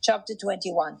 chapter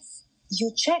 21.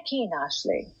 You check in,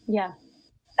 Ashley. Yeah.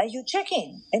 And you check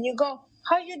in and you go,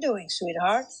 how you doing,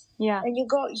 sweetheart? Yeah. And you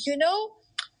go,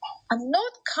 I'm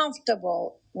not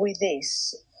comfortable with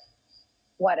this,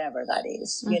 whatever that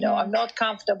is. You know, I'm not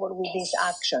comfortable with this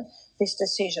action, this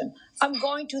decision. I'm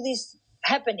going to this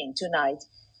happening tonight,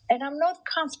 and I'm not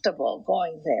comfortable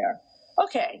going there.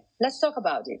 Okay, let's talk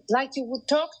about it. Like you would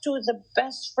talk to the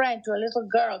best friend, to a little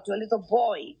girl, to a little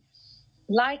boy.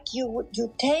 Like you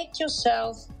take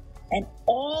yourself and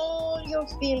all your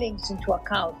feelings into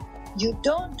account. You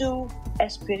don't do a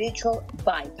spiritual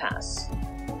bypass.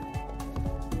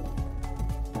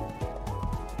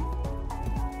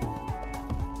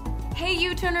 Hey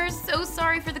U-Turners, so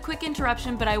sorry for the quick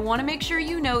interruption, but I want to make sure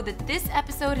you know that this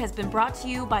episode has been brought to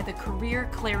you by the Career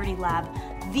Clarity Lab,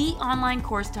 the online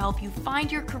course to help you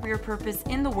find your career purpose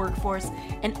in the workforce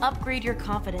and upgrade your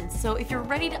confidence. So if you're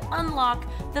ready to unlock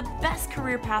the best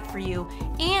career path for you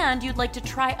and you'd like to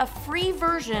try a free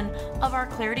version of our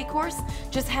Clarity course,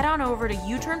 just head on over to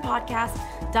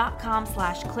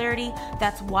youturnpodcast.com/clarity.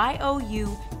 That's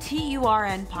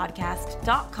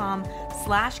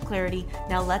youturnpodcast.com/clarity.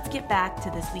 Now let's get back to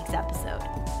this week's episode.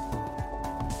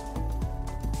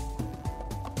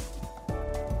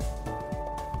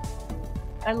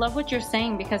 I love what you're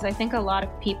saying, because I think a lot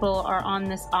of people are on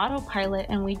this autopilot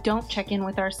and we don't check in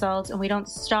with ourselves and we don't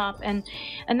stop. And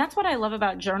that's what I love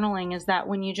about journaling, is that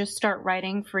when you just start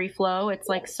writing free flow, it's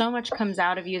like so much comes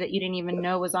out of you that you didn't even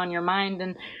know was on your mind.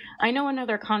 And I know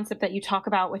another concept that you talk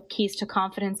about with keys to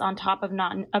confidence, on top of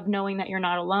knowing that you're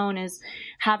not alone, is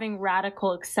having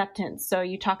radical acceptance. So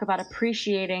you talk about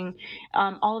appreciating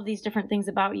all of these different things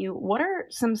about you. What are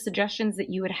some suggestions that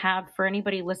you would have for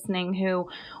anybody listening who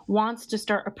wants to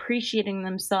start appreciating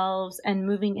themselves and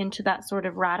moving into that sort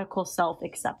of radical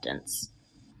self-acceptance?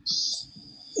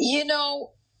 You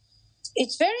know,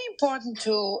 it's very important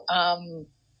to,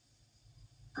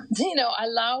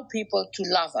 allow people to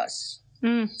love us.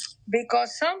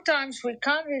 Because sometimes we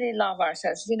can't really love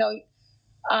ourselves. You know,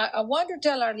 I want to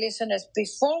tell our listeners,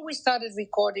 before we started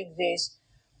recording this,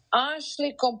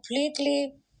 Ashley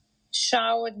completely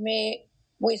showered me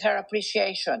with her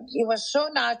appreciation. It was so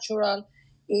natural.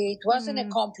 It wasn't a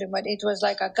compliment. It was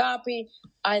like, Agapi,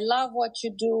 I love what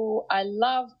you do. I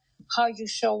love how you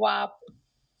show up.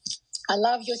 I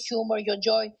love your humor, your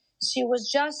joy. She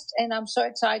was just, and I'm so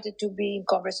excited to be in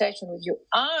conversation with you.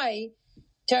 I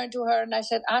turned to her and I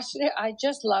said, Ashley, I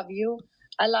just love you.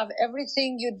 I love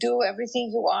everything you do,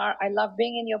 everything you are. I love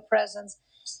being in your presence.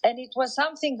 And it was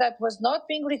something that was not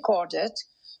being recorded.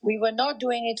 We were not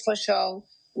doing it for show.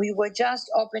 We were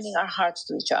just opening our hearts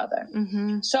to each other.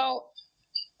 So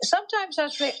sometimes,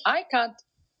 Ashley, I can't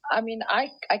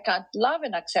love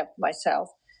and accept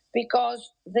myself, because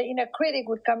the inner critic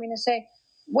would come in and say,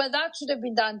 well, that should have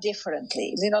been done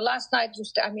differently. You know, last night,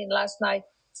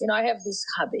 I have this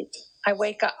habit. I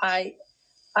wake up, I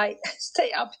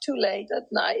stay up too late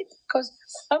at night because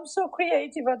I'm so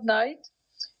creative at night.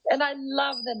 And I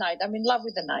love the night. I'm in love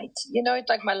with the night. You know, it's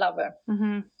like my lover.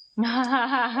 And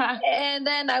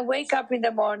then I wake up in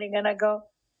the morning and I go,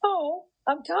 oh,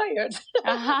 I'm tired.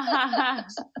 I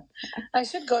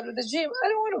should go to the gym. I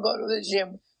don't want to go to the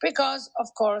gym because,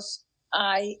 of course,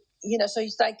 so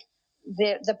it's like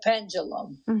the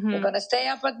pendulum. You're going to stay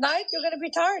up at night. You're going to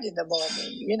be tired in the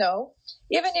morning, you know,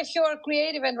 even if you are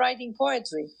creative and writing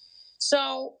poetry.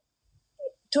 So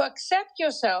to accept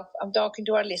yourself, I'm talking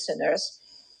to our listeners,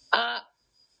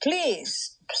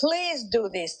 please do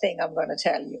this thing I'm going to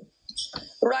tell you.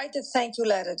 Write a thank you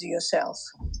letter to yourself.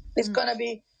 It's going to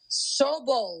be so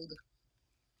bold.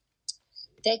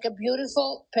 Take a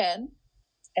beautiful pen,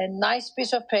 a nice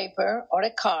piece of paper or a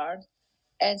card,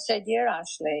 and say, Dear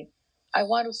Ashley, I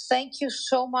want to thank you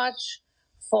so much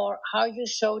for how you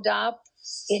showed up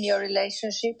in your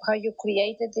relationship, how you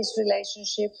created this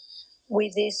relationship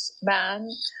with this man.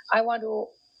 I want to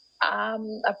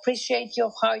appreciate you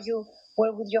of how you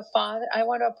were with your father. I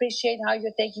want to appreciate how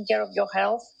you're taking care of your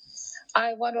health.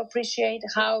 I want to appreciate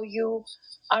how you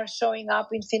are showing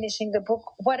up in finishing the book.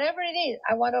 Whatever it is,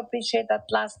 I want to appreciate that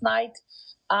last night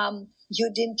you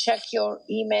didn't check your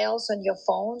emails and your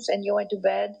phones and you went to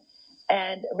bed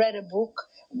and read a book.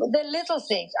 The little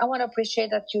things. I want to appreciate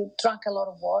that you drank a lot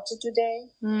of water today,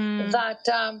 that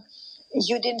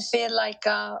you didn't feel like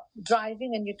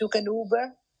driving and you took an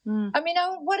Uber. I mean,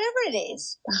 whatever it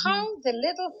is, how the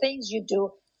little things you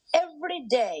do every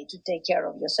day to take care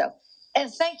of yourself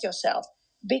and thank yourself,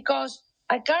 because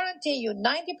I guarantee you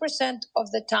 90%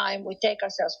 of the time we take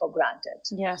ourselves for granted.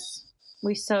 Yes,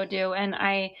 we so do. And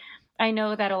I I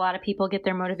know that a lot of people get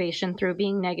their motivation through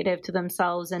being negative to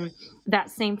themselves, and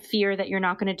that same fear that you're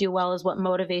not going to do well is what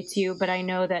motivates you. But I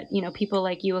know that, people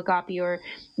like you, Agapi, or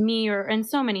me, and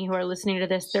so many who are listening to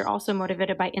this, they're also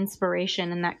motivated by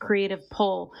inspiration and that creative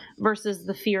pull versus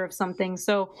the fear of something.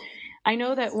 So I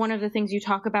know that one of the things you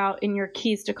talk about in your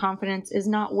keys to confidence is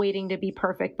not waiting to be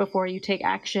perfect before you take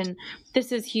action.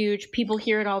 This is huge. People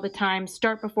hear it all the time.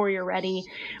 Start before you're ready.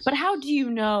 But how do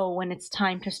you know when it's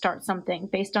time to start something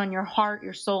based on your heart,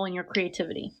 your soul, and your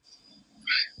creativity?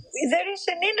 There is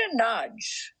an inner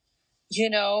nudge,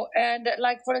 and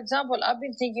like, for example, I've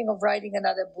been thinking of writing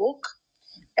another book,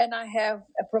 and I have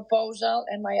a proposal,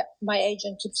 and my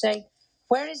agent keeps saying,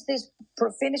 where is this?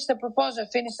 Finish the proposal.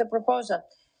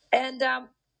 And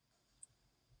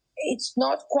it's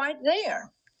not quite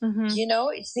there. Mm-hmm.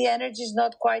 It's the energy is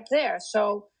not quite there.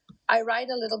 So I write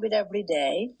a little bit every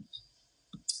day,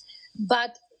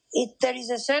 but there is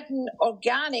a certain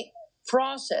organic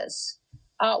process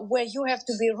where you have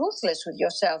to be ruthless with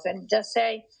yourself and just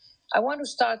say, I want to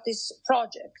start this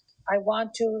project. I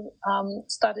want to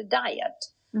start a diet.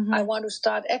 Mm-hmm. I want to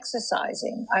start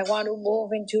exercising. I want to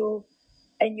move into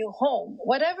a new home,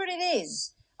 whatever it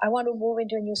is. I want to move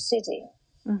into a new city.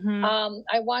 Mm-hmm.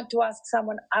 I want to ask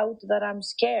someone out that I'm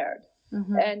scared.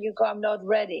 Mm-hmm. And you go, I'm not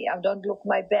ready. I don't look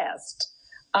my best.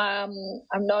 I'll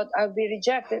be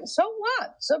rejected. So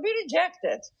what? So be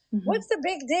rejected. Mm-hmm. What's the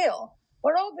big deal?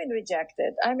 We're all been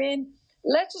rejected. I mean,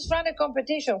 let's just run a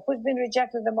competition. Who's been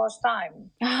rejected the most time?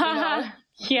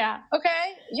 Yeah.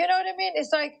 Okay. You know what I mean?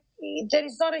 It's like there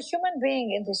is not a human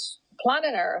being in this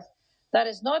planet Earth that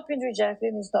has not been rejected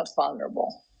and is not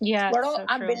vulnerable. Yeah, we're all so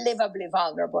unbelievably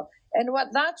vulnerable. And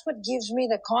that's what gives me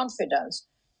the confidence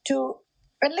to,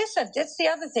 and listen, that's the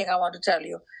other thing I want to tell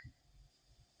you.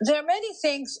 There are many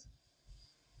things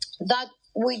that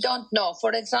we don't know.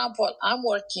 For example, I'm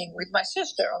working with my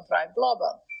sister on Thrive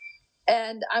Global,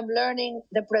 and I'm learning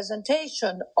the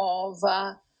presentation of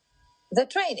the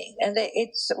training. And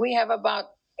we have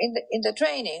about, in the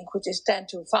training, which is 9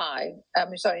 to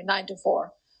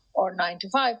 4 or 9 to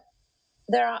 5,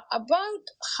 there are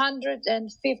about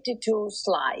 152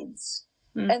 slides.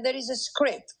 Mm. And there is a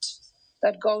script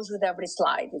that goes with every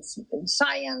slide. It's in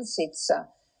science, it's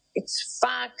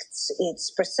facts,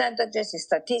 it's percentages, it's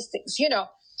statistics,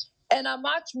 and I'm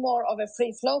much more of a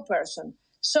free flow person.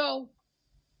 So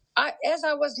as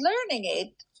I was learning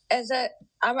it,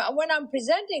 when I'm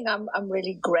presenting, I'm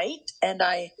really great and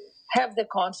I have the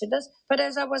confidence. But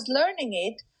as I was learning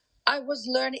it, it was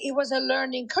a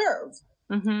learning curve.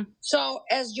 Mm-hmm. So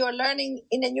as you're learning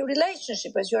in a new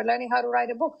relationship, as you're learning how to write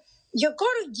a book, you've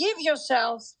got to give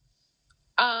yourself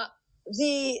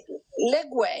the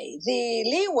leeway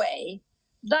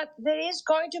that there is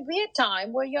going to be a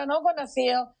time where you're not going to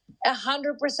feel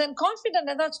 100% confident,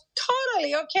 and that's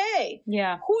totally okay.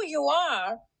 Yeah. Who you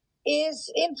are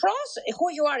is in process. Who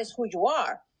you are is who you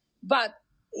are, but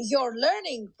your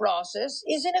learning process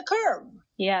is in a curve.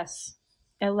 Yes.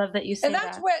 I love that you say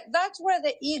that. And that's where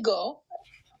the ego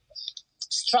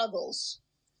struggles.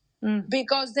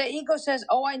 Because the ego says,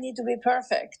 oh, I need to be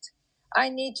perfect. I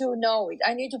need to know it.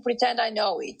 I need to pretend I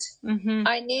know it. Mm-hmm.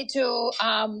 I need to,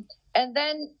 and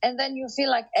then you feel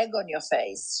like egg on your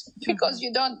face because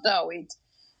you don't know it.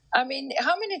 I mean,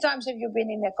 how many times have you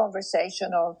been in a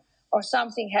conversation or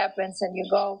something happens and you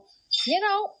go,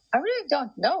 I really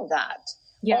don't know that.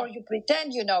 Yeah. Or you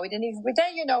pretend you know it. And if you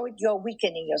pretend you know it, you're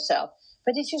weakening yourself.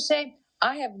 But if you say,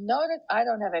 I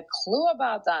don't have a clue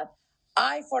about that.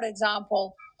 For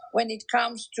example, when it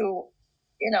comes to,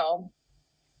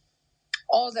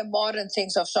 all the modern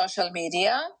things of social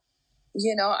media,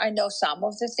 I know some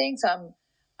of the things.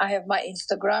 I have my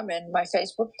Instagram and my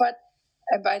Facebook, but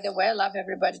by the way, I love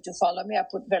everybody to follow me. I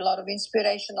put a lot of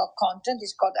inspirational content.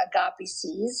 It's called Agapi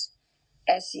Sees,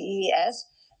 SEES.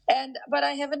 But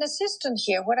I have an assistant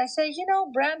here where I say,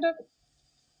 Brandon,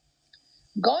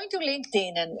 go into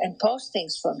LinkedIn and post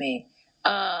things for me.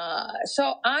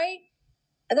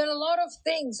 There are a lot of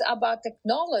things about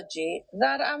technology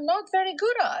that I'm not very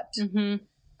good at. Mm-hmm.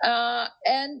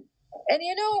 And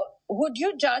would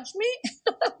you judge me?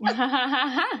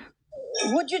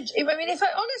 Would you?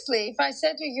 If I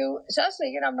said to you,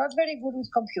 Cecily, I'm not very good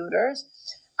with computers.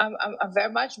 I'm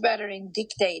very much better in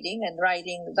dictating and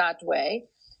writing that way.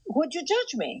 Would you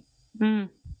judge me?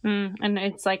 And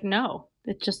it's like, no.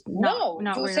 It's just not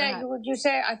Would you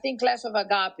say, I think less of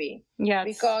Agapi? Yes.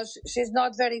 Because she's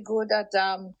not very good at,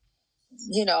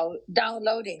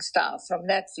 downloading stuff from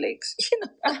Netflix.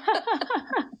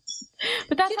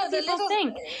 But that's how people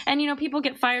think. And, people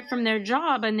get fired from their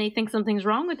job and they think something's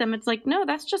wrong with them. It's like, no,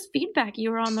 that's just feedback. You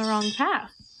were on the wrong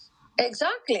path.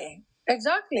 Exactly.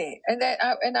 Exactly. And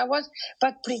I was,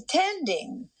 but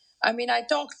pretending. I mean, I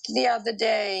talked the other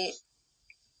day,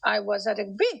 I was at a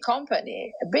big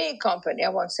company, I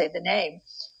won't say the name,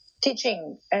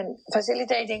 teaching and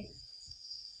facilitating.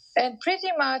 And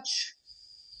pretty much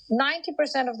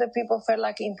 90% of the people felt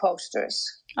like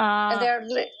imposters. And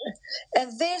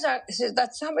and these are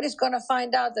that somebody's going to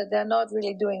find out that they're not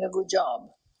really doing a good job.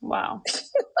 Wow.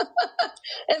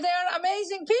 And they're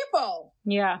amazing people.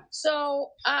 Yeah.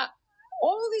 So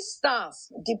all this stuff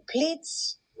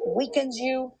depletes, weakens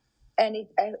you, and it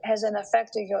has an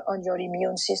effect on your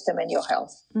immune system and your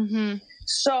health. Mm-hmm.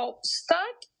 So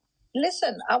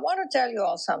listen, I want to tell you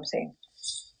all something.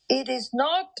 It is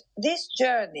not this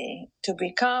journey to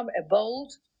become a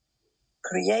bold,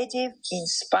 creative,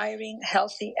 inspiring,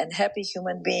 healthy, and happy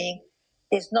human being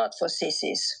is not for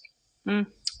sissies. Mm.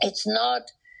 It's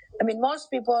not, I mean, most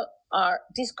people are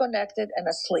disconnected and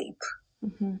asleep.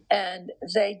 Mm-hmm. And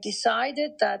they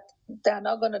decided that they're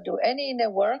not going to do any inner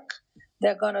work.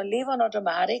 They're going to live on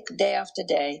automatic day after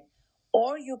day.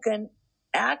 Or you can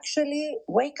actually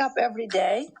wake up every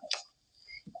day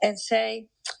and say,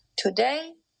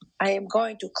 today I am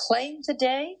going to claim the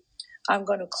day. I'm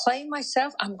going to claim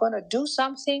myself. I'm going to do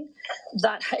something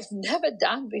that I've never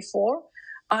done before.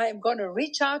 I am going to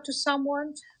reach out to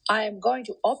someone. I am going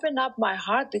to open up my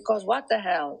heart, because what the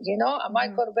hell, I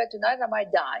might go to bed tonight, I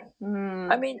might die.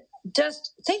 I mean,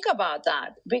 just think about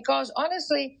that, because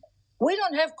honestly, we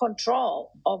don't have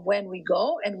control of when we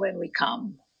go and when we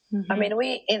come. I mean,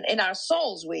 we in our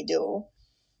souls we do,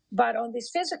 but on this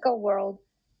physical world,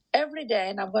 every day,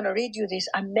 and I'm going to read you this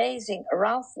amazing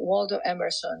Ralph Waldo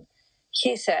Emerson.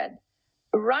 He said,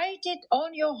 write it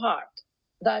on your heart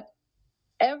that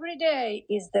every day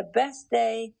is the best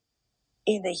day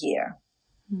in the year.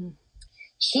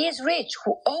 He is rich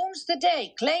who owns the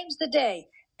day, claims the day,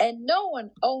 and no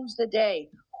one owns the day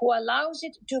who allows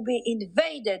it to be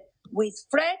invaded with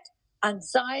fret,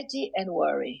 anxiety, and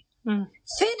worry.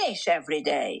 Finish every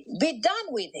day. Be done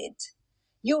with it.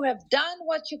 You have done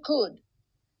what you could.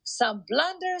 Some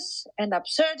blunders and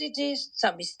absurdities,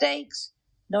 some mistakes,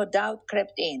 no doubt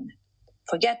crept in.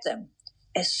 Forget them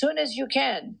as soon as you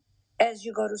can, as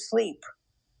you go to sleep.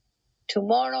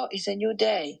 Tomorrow is a new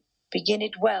day. Begin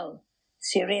it well,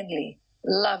 serenely,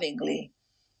 lovingly,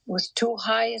 with too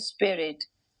high a spirit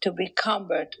to be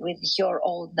cumbered with your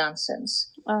old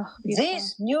nonsense.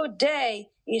 This new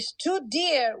day is too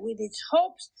dear with its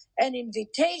hopes and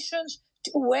invitations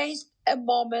to waste a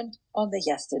moment on the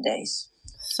yesterdays.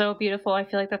 So beautiful. I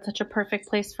feel like that's such a perfect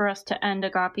place for us to end,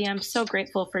 Agapi. I'm so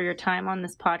grateful for your time on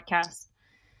this podcast.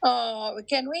 Oh,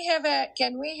 can we have a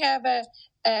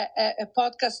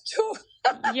podcast too?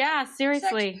 Yeah,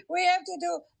 seriously. We have to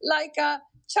do like a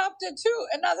chapter 2,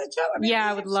 another chapter. I mean,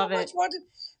 I would love it.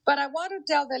 But I want to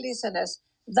tell the listeners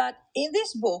that in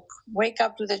this book, Wake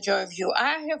Up to the Joy of You,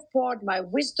 I have poured my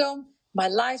wisdom, my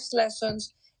life's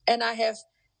lessons, and I have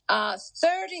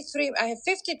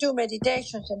 52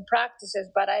 meditations and practices,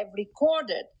 but I've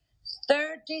recorded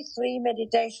 33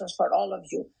 meditations for all of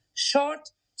you. Short,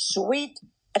 sweet,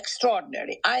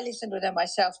 extraordinary. I listen to them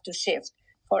myself to shift.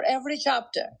 For every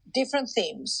chapter, different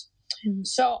themes.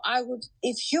 So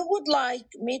if you would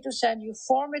like me to send you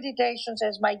 4 meditations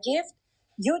as my gift,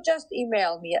 you just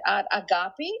email me at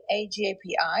Agapi,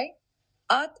 AGAPI,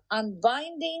 at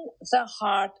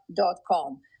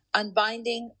unbindingtheheart.com,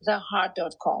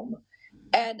 unbindingtheheart.com.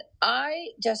 And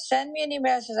I just send me an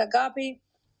email that says, Agapi,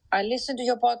 I listened to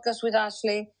your podcast with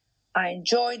Ashley. I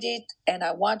enjoyed it, and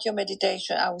I want your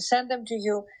meditation. I will send them to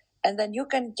you, and then you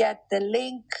can get the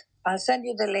link. I'll send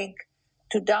you the link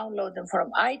to download them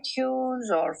from iTunes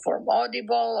or from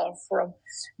Audible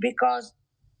because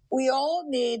we all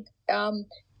need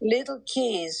little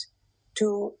keys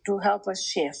to help us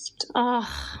shift. Oh,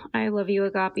 I love you,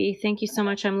 Agapi. Thank you so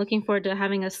much. I'm looking forward to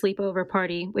having a sleepover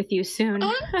party with you soon.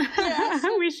 Yes.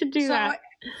 We should do that.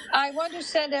 I want to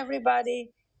send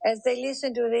everybody, as they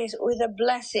listen to this, with a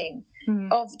blessing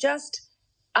of just,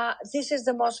 this is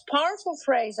the most powerful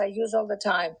phrase I use all the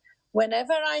time.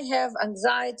 Whenever I have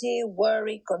anxiety,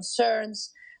 worry,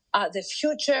 concerns, the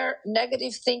future,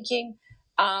 negative thinking,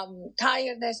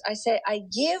 tiredness, I say, I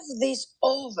give this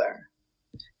over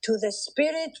to the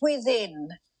spirit within,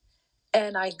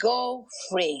 and I go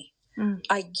free.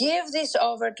 I give this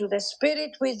over to the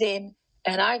spirit within,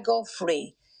 and I go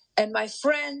free. And my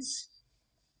friends,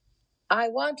 I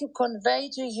want to convey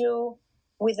to you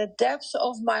with the depths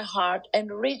of my heart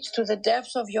and reach to the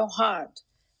depths of your heart.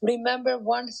 Remember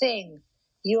one thing,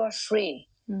 you are free.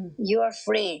 You are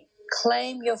free.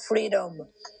 Claim your freedom.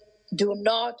 Do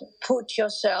not put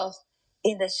yourself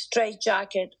in the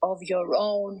straitjacket of your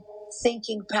own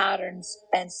thinking patterns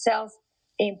and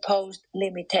self-imposed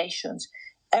limitations.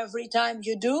 Every time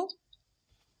you do,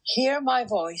 hear my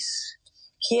voice,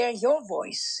 hear your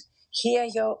voice, hear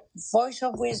your voice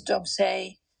of wisdom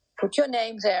say, put your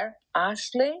name there,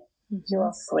 Ashley, you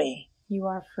are free. You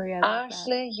are free.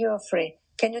 Ashley, you're free.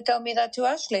 Can you tell me that to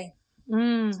Ashley?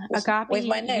 Agapi, with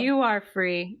my name. You are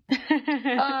free. Oh,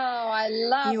 I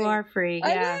love it. You are free.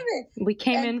 I Yeah. love it. We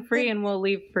came in free and we'll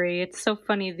leave free. It's so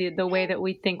funny the way that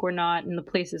we think we're not and the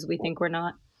places we think we're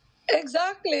not.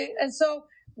 Exactly. And so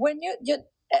when you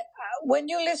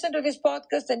listen to this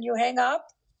podcast and you hang up,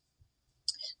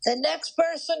 the next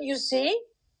person you see,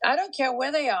 I don't care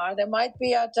where they are. They might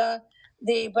be at the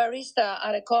barista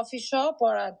at a coffee shop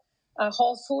or at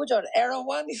Whole Foods or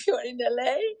Erewhon if you're in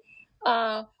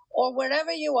LA, or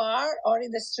wherever you are, or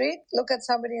in the street. Look at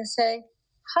somebody and say,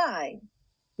 "Hi,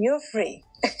 you're free."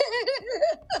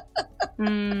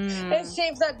 And see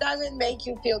if that doesn't make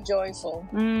you feel joyful.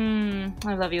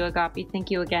 I love you, Agapi.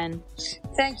 Thank you again.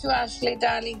 Thank you, Ashley,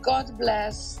 darling. God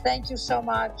bless. Thank you so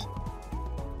much.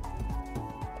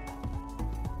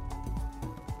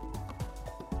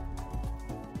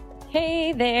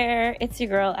 Hey there, it's your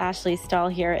girl Ashley Stahl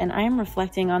here, and I am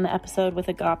reflecting on the episode with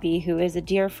Agapi, who is a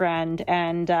dear friend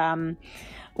and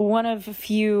one of a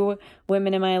few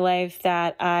women in my life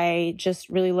that I just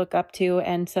really look up to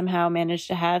and somehow manage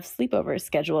to have sleepovers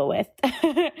schedule with.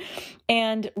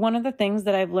 And one of the things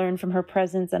that I've learned from her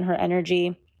presence and her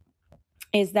energy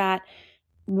is that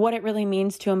what it really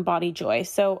means to embody joy.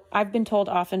 So I've been told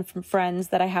often from friends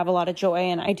that I have a lot of joy,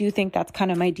 and I do think that's kind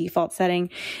of my default setting.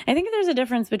 I think there's a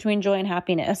difference between joy and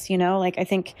happiness, like I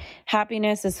think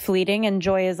happiness is fleeting and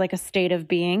joy is like a state of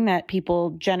being that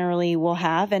people generally will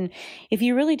have. And if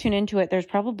you really tune into it, there's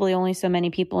probably only so many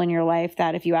people in your life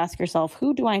that if you ask yourself,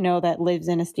 who do I know that lives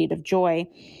in a state of joy?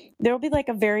 There will be like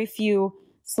a very few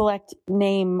select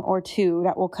name or two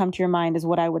that will come to your mind is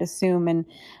what I would assume. And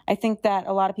I think that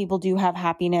a lot of people do have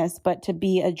happiness, but to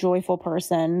be a joyful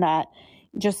person that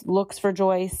just looks for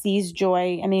joy, sees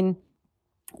joy. I mean,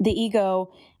 the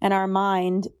ego and our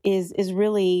mind is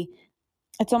really,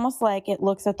 it's almost like it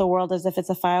looks at the world as if it's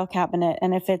a file cabinet.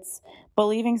 And if it's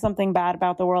believing something bad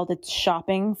about the world, it's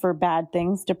shopping for bad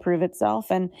things to prove itself.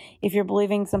 And if you're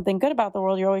believing something good about the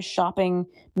world, you're always shopping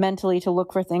mentally to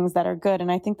look for things that are good.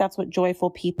 And I think that's what joyful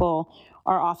people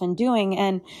are often doing.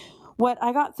 And what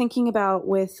I got thinking about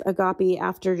with Agapi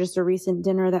after just a recent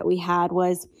dinner that we had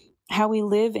was how we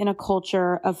live in a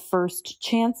culture of first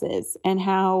chances and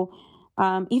how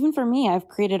even for me, I've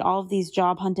created all of these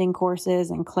job hunting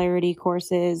courses and clarity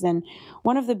courses. And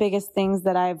one of the biggest things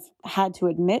that I've had to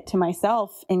admit to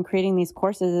myself in creating these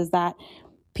courses is that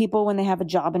people, when they have a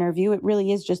job interview, it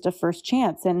really is just a first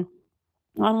chance. And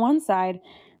on one side,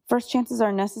 first chances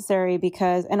are necessary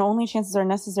and only chances are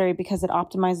necessary because it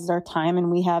optimizes our time and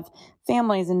we have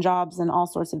families and jobs and all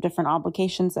sorts of different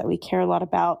obligations that we care a lot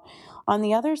about. On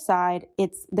the other side,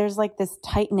 there's like this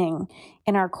tightening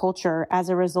in our culture as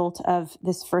a result of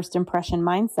this first impression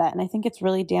mindset. And I think it's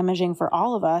really damaging for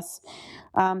all of us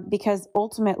because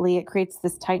ultimately it creates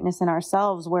this tightness in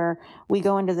ourselves where we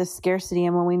go into this scarcity.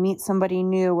 And when we meet somebody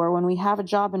new or when we have a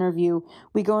job interview,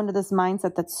 we go into this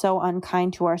mindset that's so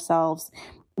unkind to ourselves.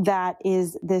 That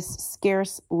is this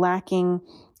scarce, lacking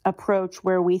approach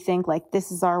where we think like,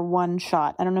 this is our one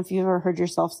shot. I don't know if you've ever heard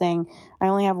yourself saying, I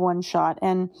only have one shot.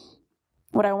 And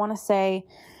what I want to say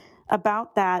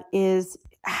about that is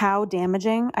how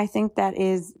damaging I think that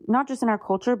is, not just in our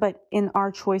culture, but in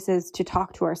our choices to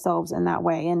talk to ourselves in that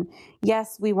way. And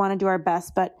yes, we want to do our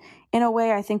best, but in a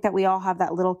way, I think that we all have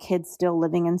that little kid still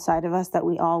living inside of us that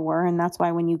we all were. And that's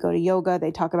why when you go to yoga,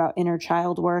 they talk about inner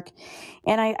child work.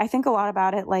 And I think a lot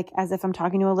about it like as if I'm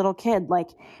talking to a little kid. Like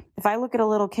if I look at a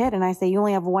little kid and I say, you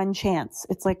only have one chance,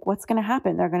 it's like, what's going to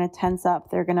happen? They're going to tense up.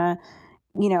 They're going to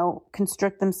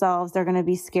constrict themselves. They're going to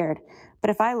be scared. But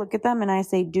if I look at them and I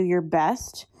say, do your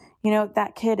best,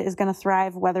 that kid is going to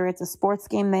thrive, whether it's a sports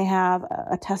game they have,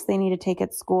 a test they need to take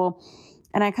at school.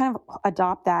 And I kind of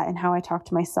adopt that in how I talk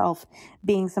to myself,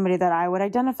 being somebody that I would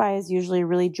identify as usually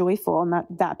really joyful, and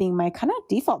that being my kind of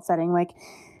default setting. Like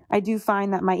I do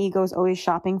find that my ego is always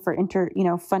shopping for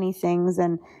funny things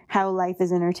and how life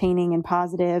is entertaining and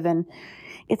positive. And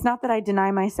it's not that I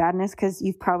deny my sadness, because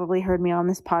you've probably heard me on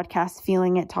this podcast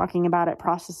feeling it, talking about it,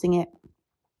 processing it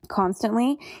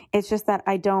constantly. It's just that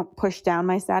I don't push down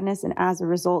my sadness. And as a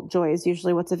result, joy is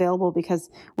usually what's available, because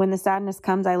when the sadness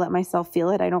comes, I let myself feel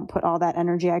it. I don't put all that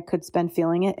energy I could spend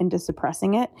feeling it into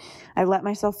suppressing it. I let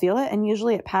myself feel it. And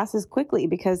usually it passes quickly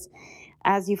because,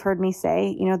 as you've heard me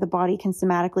say, the body can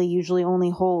somatically usually only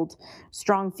hold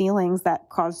strong feelings that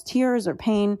cause tears or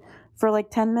pain for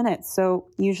like 10 minutes. So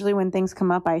usually when things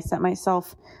come up, I set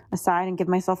myself aside and give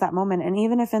myself that moment. And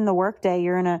even if in the workday,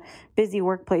 you're in a busy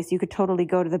workplace, you could totally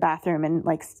go to the bathroom and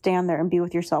like stand there and be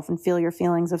with yourself and feel your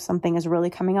feelings if something is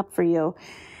really coming up for you.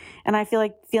 And I feel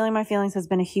like feeling my feelings has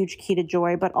been a huge key to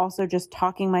joy, but also just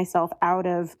talking myself out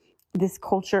of this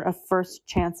culture of first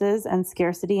chances and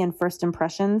scarcity and first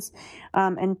impressions,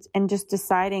 and just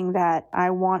deciding that I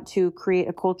want to create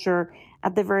a culture,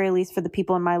 at the very least for the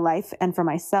people in my life and for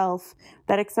myself,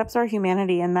 that accepts our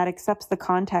humanity and that accepts the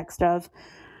context of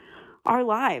our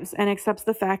lives and accepts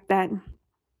the fact that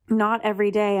not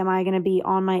every day am I going to be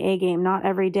on my A game. Not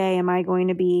every day am I going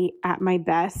to be at my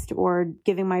best or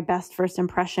giving my best first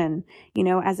impression. You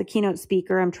know, as a keynote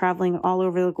speaker, I'm traveling all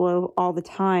over the globe all the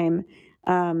time,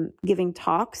 giving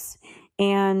talks.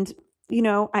 And, you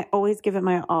know, I always give it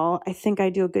my all. I think I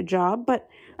do a good job, but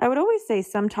I would always say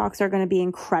some talks are going to be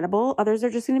incredible. Others are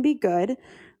just going to be good.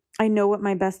 I know what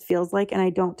my best feels like, and I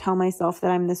don't tell myself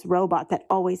that I'm this robot that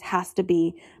always has to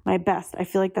be my best. I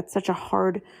feel like that's such a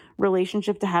hard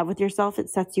relationship to have with yourself. It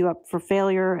sets you up for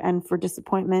failure and for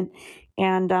disappointment.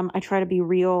 And I try to be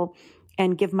real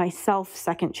and give myself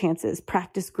second chances,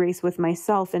 practice grace with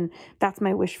myself. And that's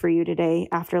my wish for you today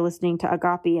after listening to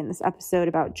Agapi in this episode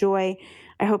about joy.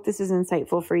 I hope this is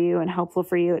insightful for you and helpful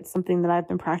for you. It's something that I've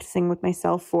been practicing with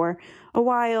myself for a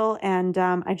while. And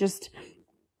I just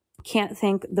can't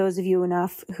thank those of you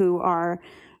enough who are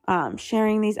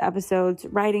sharing these episodes,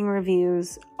 writing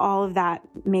reviews. All of that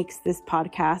makes this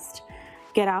podcast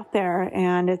get out there.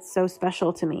 And it's so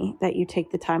special to me that you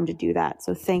take the time to do that.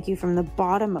 So thank you from the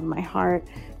bottom of my heart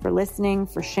for listening,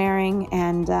 for sharing.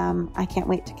 And I can't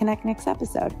wait to connect next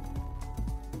episode.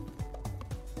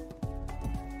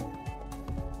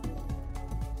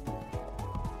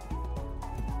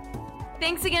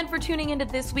 Thanks again for tuning into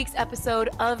this week's episode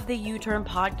of the U-Turn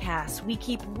Podcast. We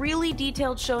keep really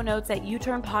detailed show notes at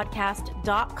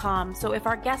uturnpodcast.com. So if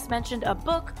our guest mentioned a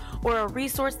book or a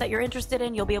resource that you're interested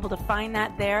in, you'll be able to find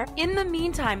that there. In the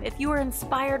meantime, if you were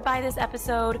inspired by this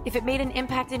episode, if it made an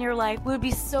impact in your life, we would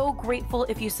be so grateful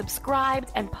if you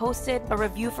subscribed and posted a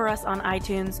review for us on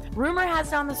iTunes. Rumor has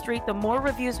it on the street, the more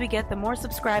reviews we get, the more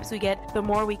subscribes we get, the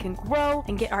more we can grow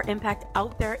and get our impact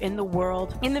out there in the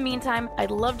world. In the meantime,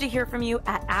 I'd love to hear from you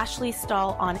at Ashley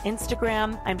Stahl on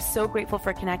Instagram. I'm so grateful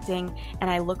for connecting, and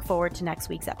I look forward to next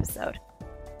week's episode.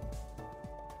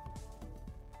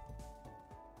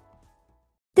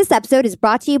 This episode is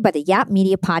brought to you by the Yap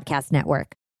Media Podcast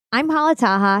Network. I'm Hala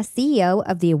Taha, CEO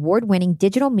of the award-winning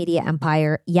digital media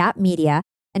empire, Yap Media,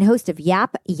 and host of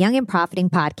Yap Young and Profiting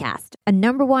Podcast, a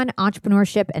 #1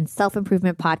 entrepreneurship and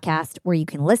self-improvement podcast where you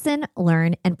can listen,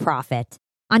 learn, and profit.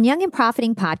 On Young and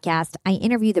Profiting Podcast, I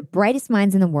interview the brightest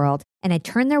minds in the world, and I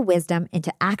turn their wisdom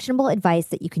into actionable advice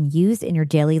that you can use in your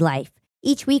daily life.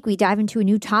 Each week, we dive into a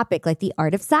new topic like the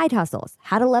art of side hustles,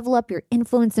 how to level up your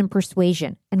influence and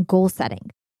persuasion, and goal setting.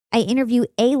 I interview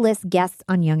A-list guests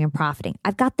on Young and Profiting.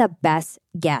 I've got the best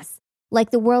guests,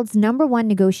 like the world's #1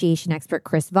 negotiation expert,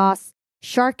 Chris Voss,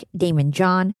 Shark Damon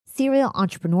John, serial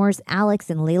entrepreneurs Alex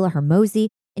and Layla Hermosi,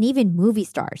 and even movie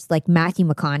stars like Matthew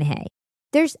McConaughey.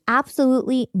 There's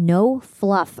absolutely no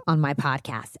fluff on my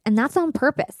podcast, and that's on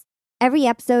purpose. Every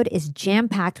episode is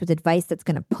jam-packed with advice that's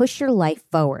going to push your life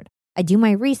forward. I do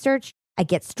my research, I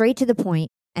get straight to the point,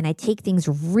 and I take things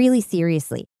really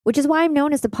seriously, which is why I'm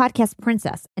known as the podcast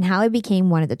princess and how I became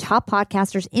one of the top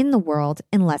podcasters in the world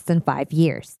in less than 5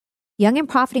 years. Young and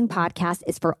Profiting Podcast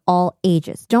is for all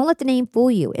ages. Don't let the name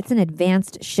fool you. It's an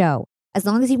advanced show. As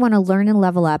long as you want to learn and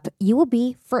level up, you will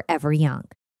be forever young.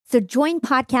 So join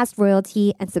podcast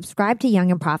royalty and subscribe to Young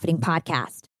and Profiting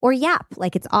Podcast, or YAP,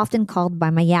 like it's often called by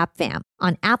my YAP fam,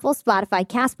 on Apple, Spotify,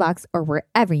 CastBox, or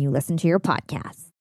wherever you listen to your podcasts.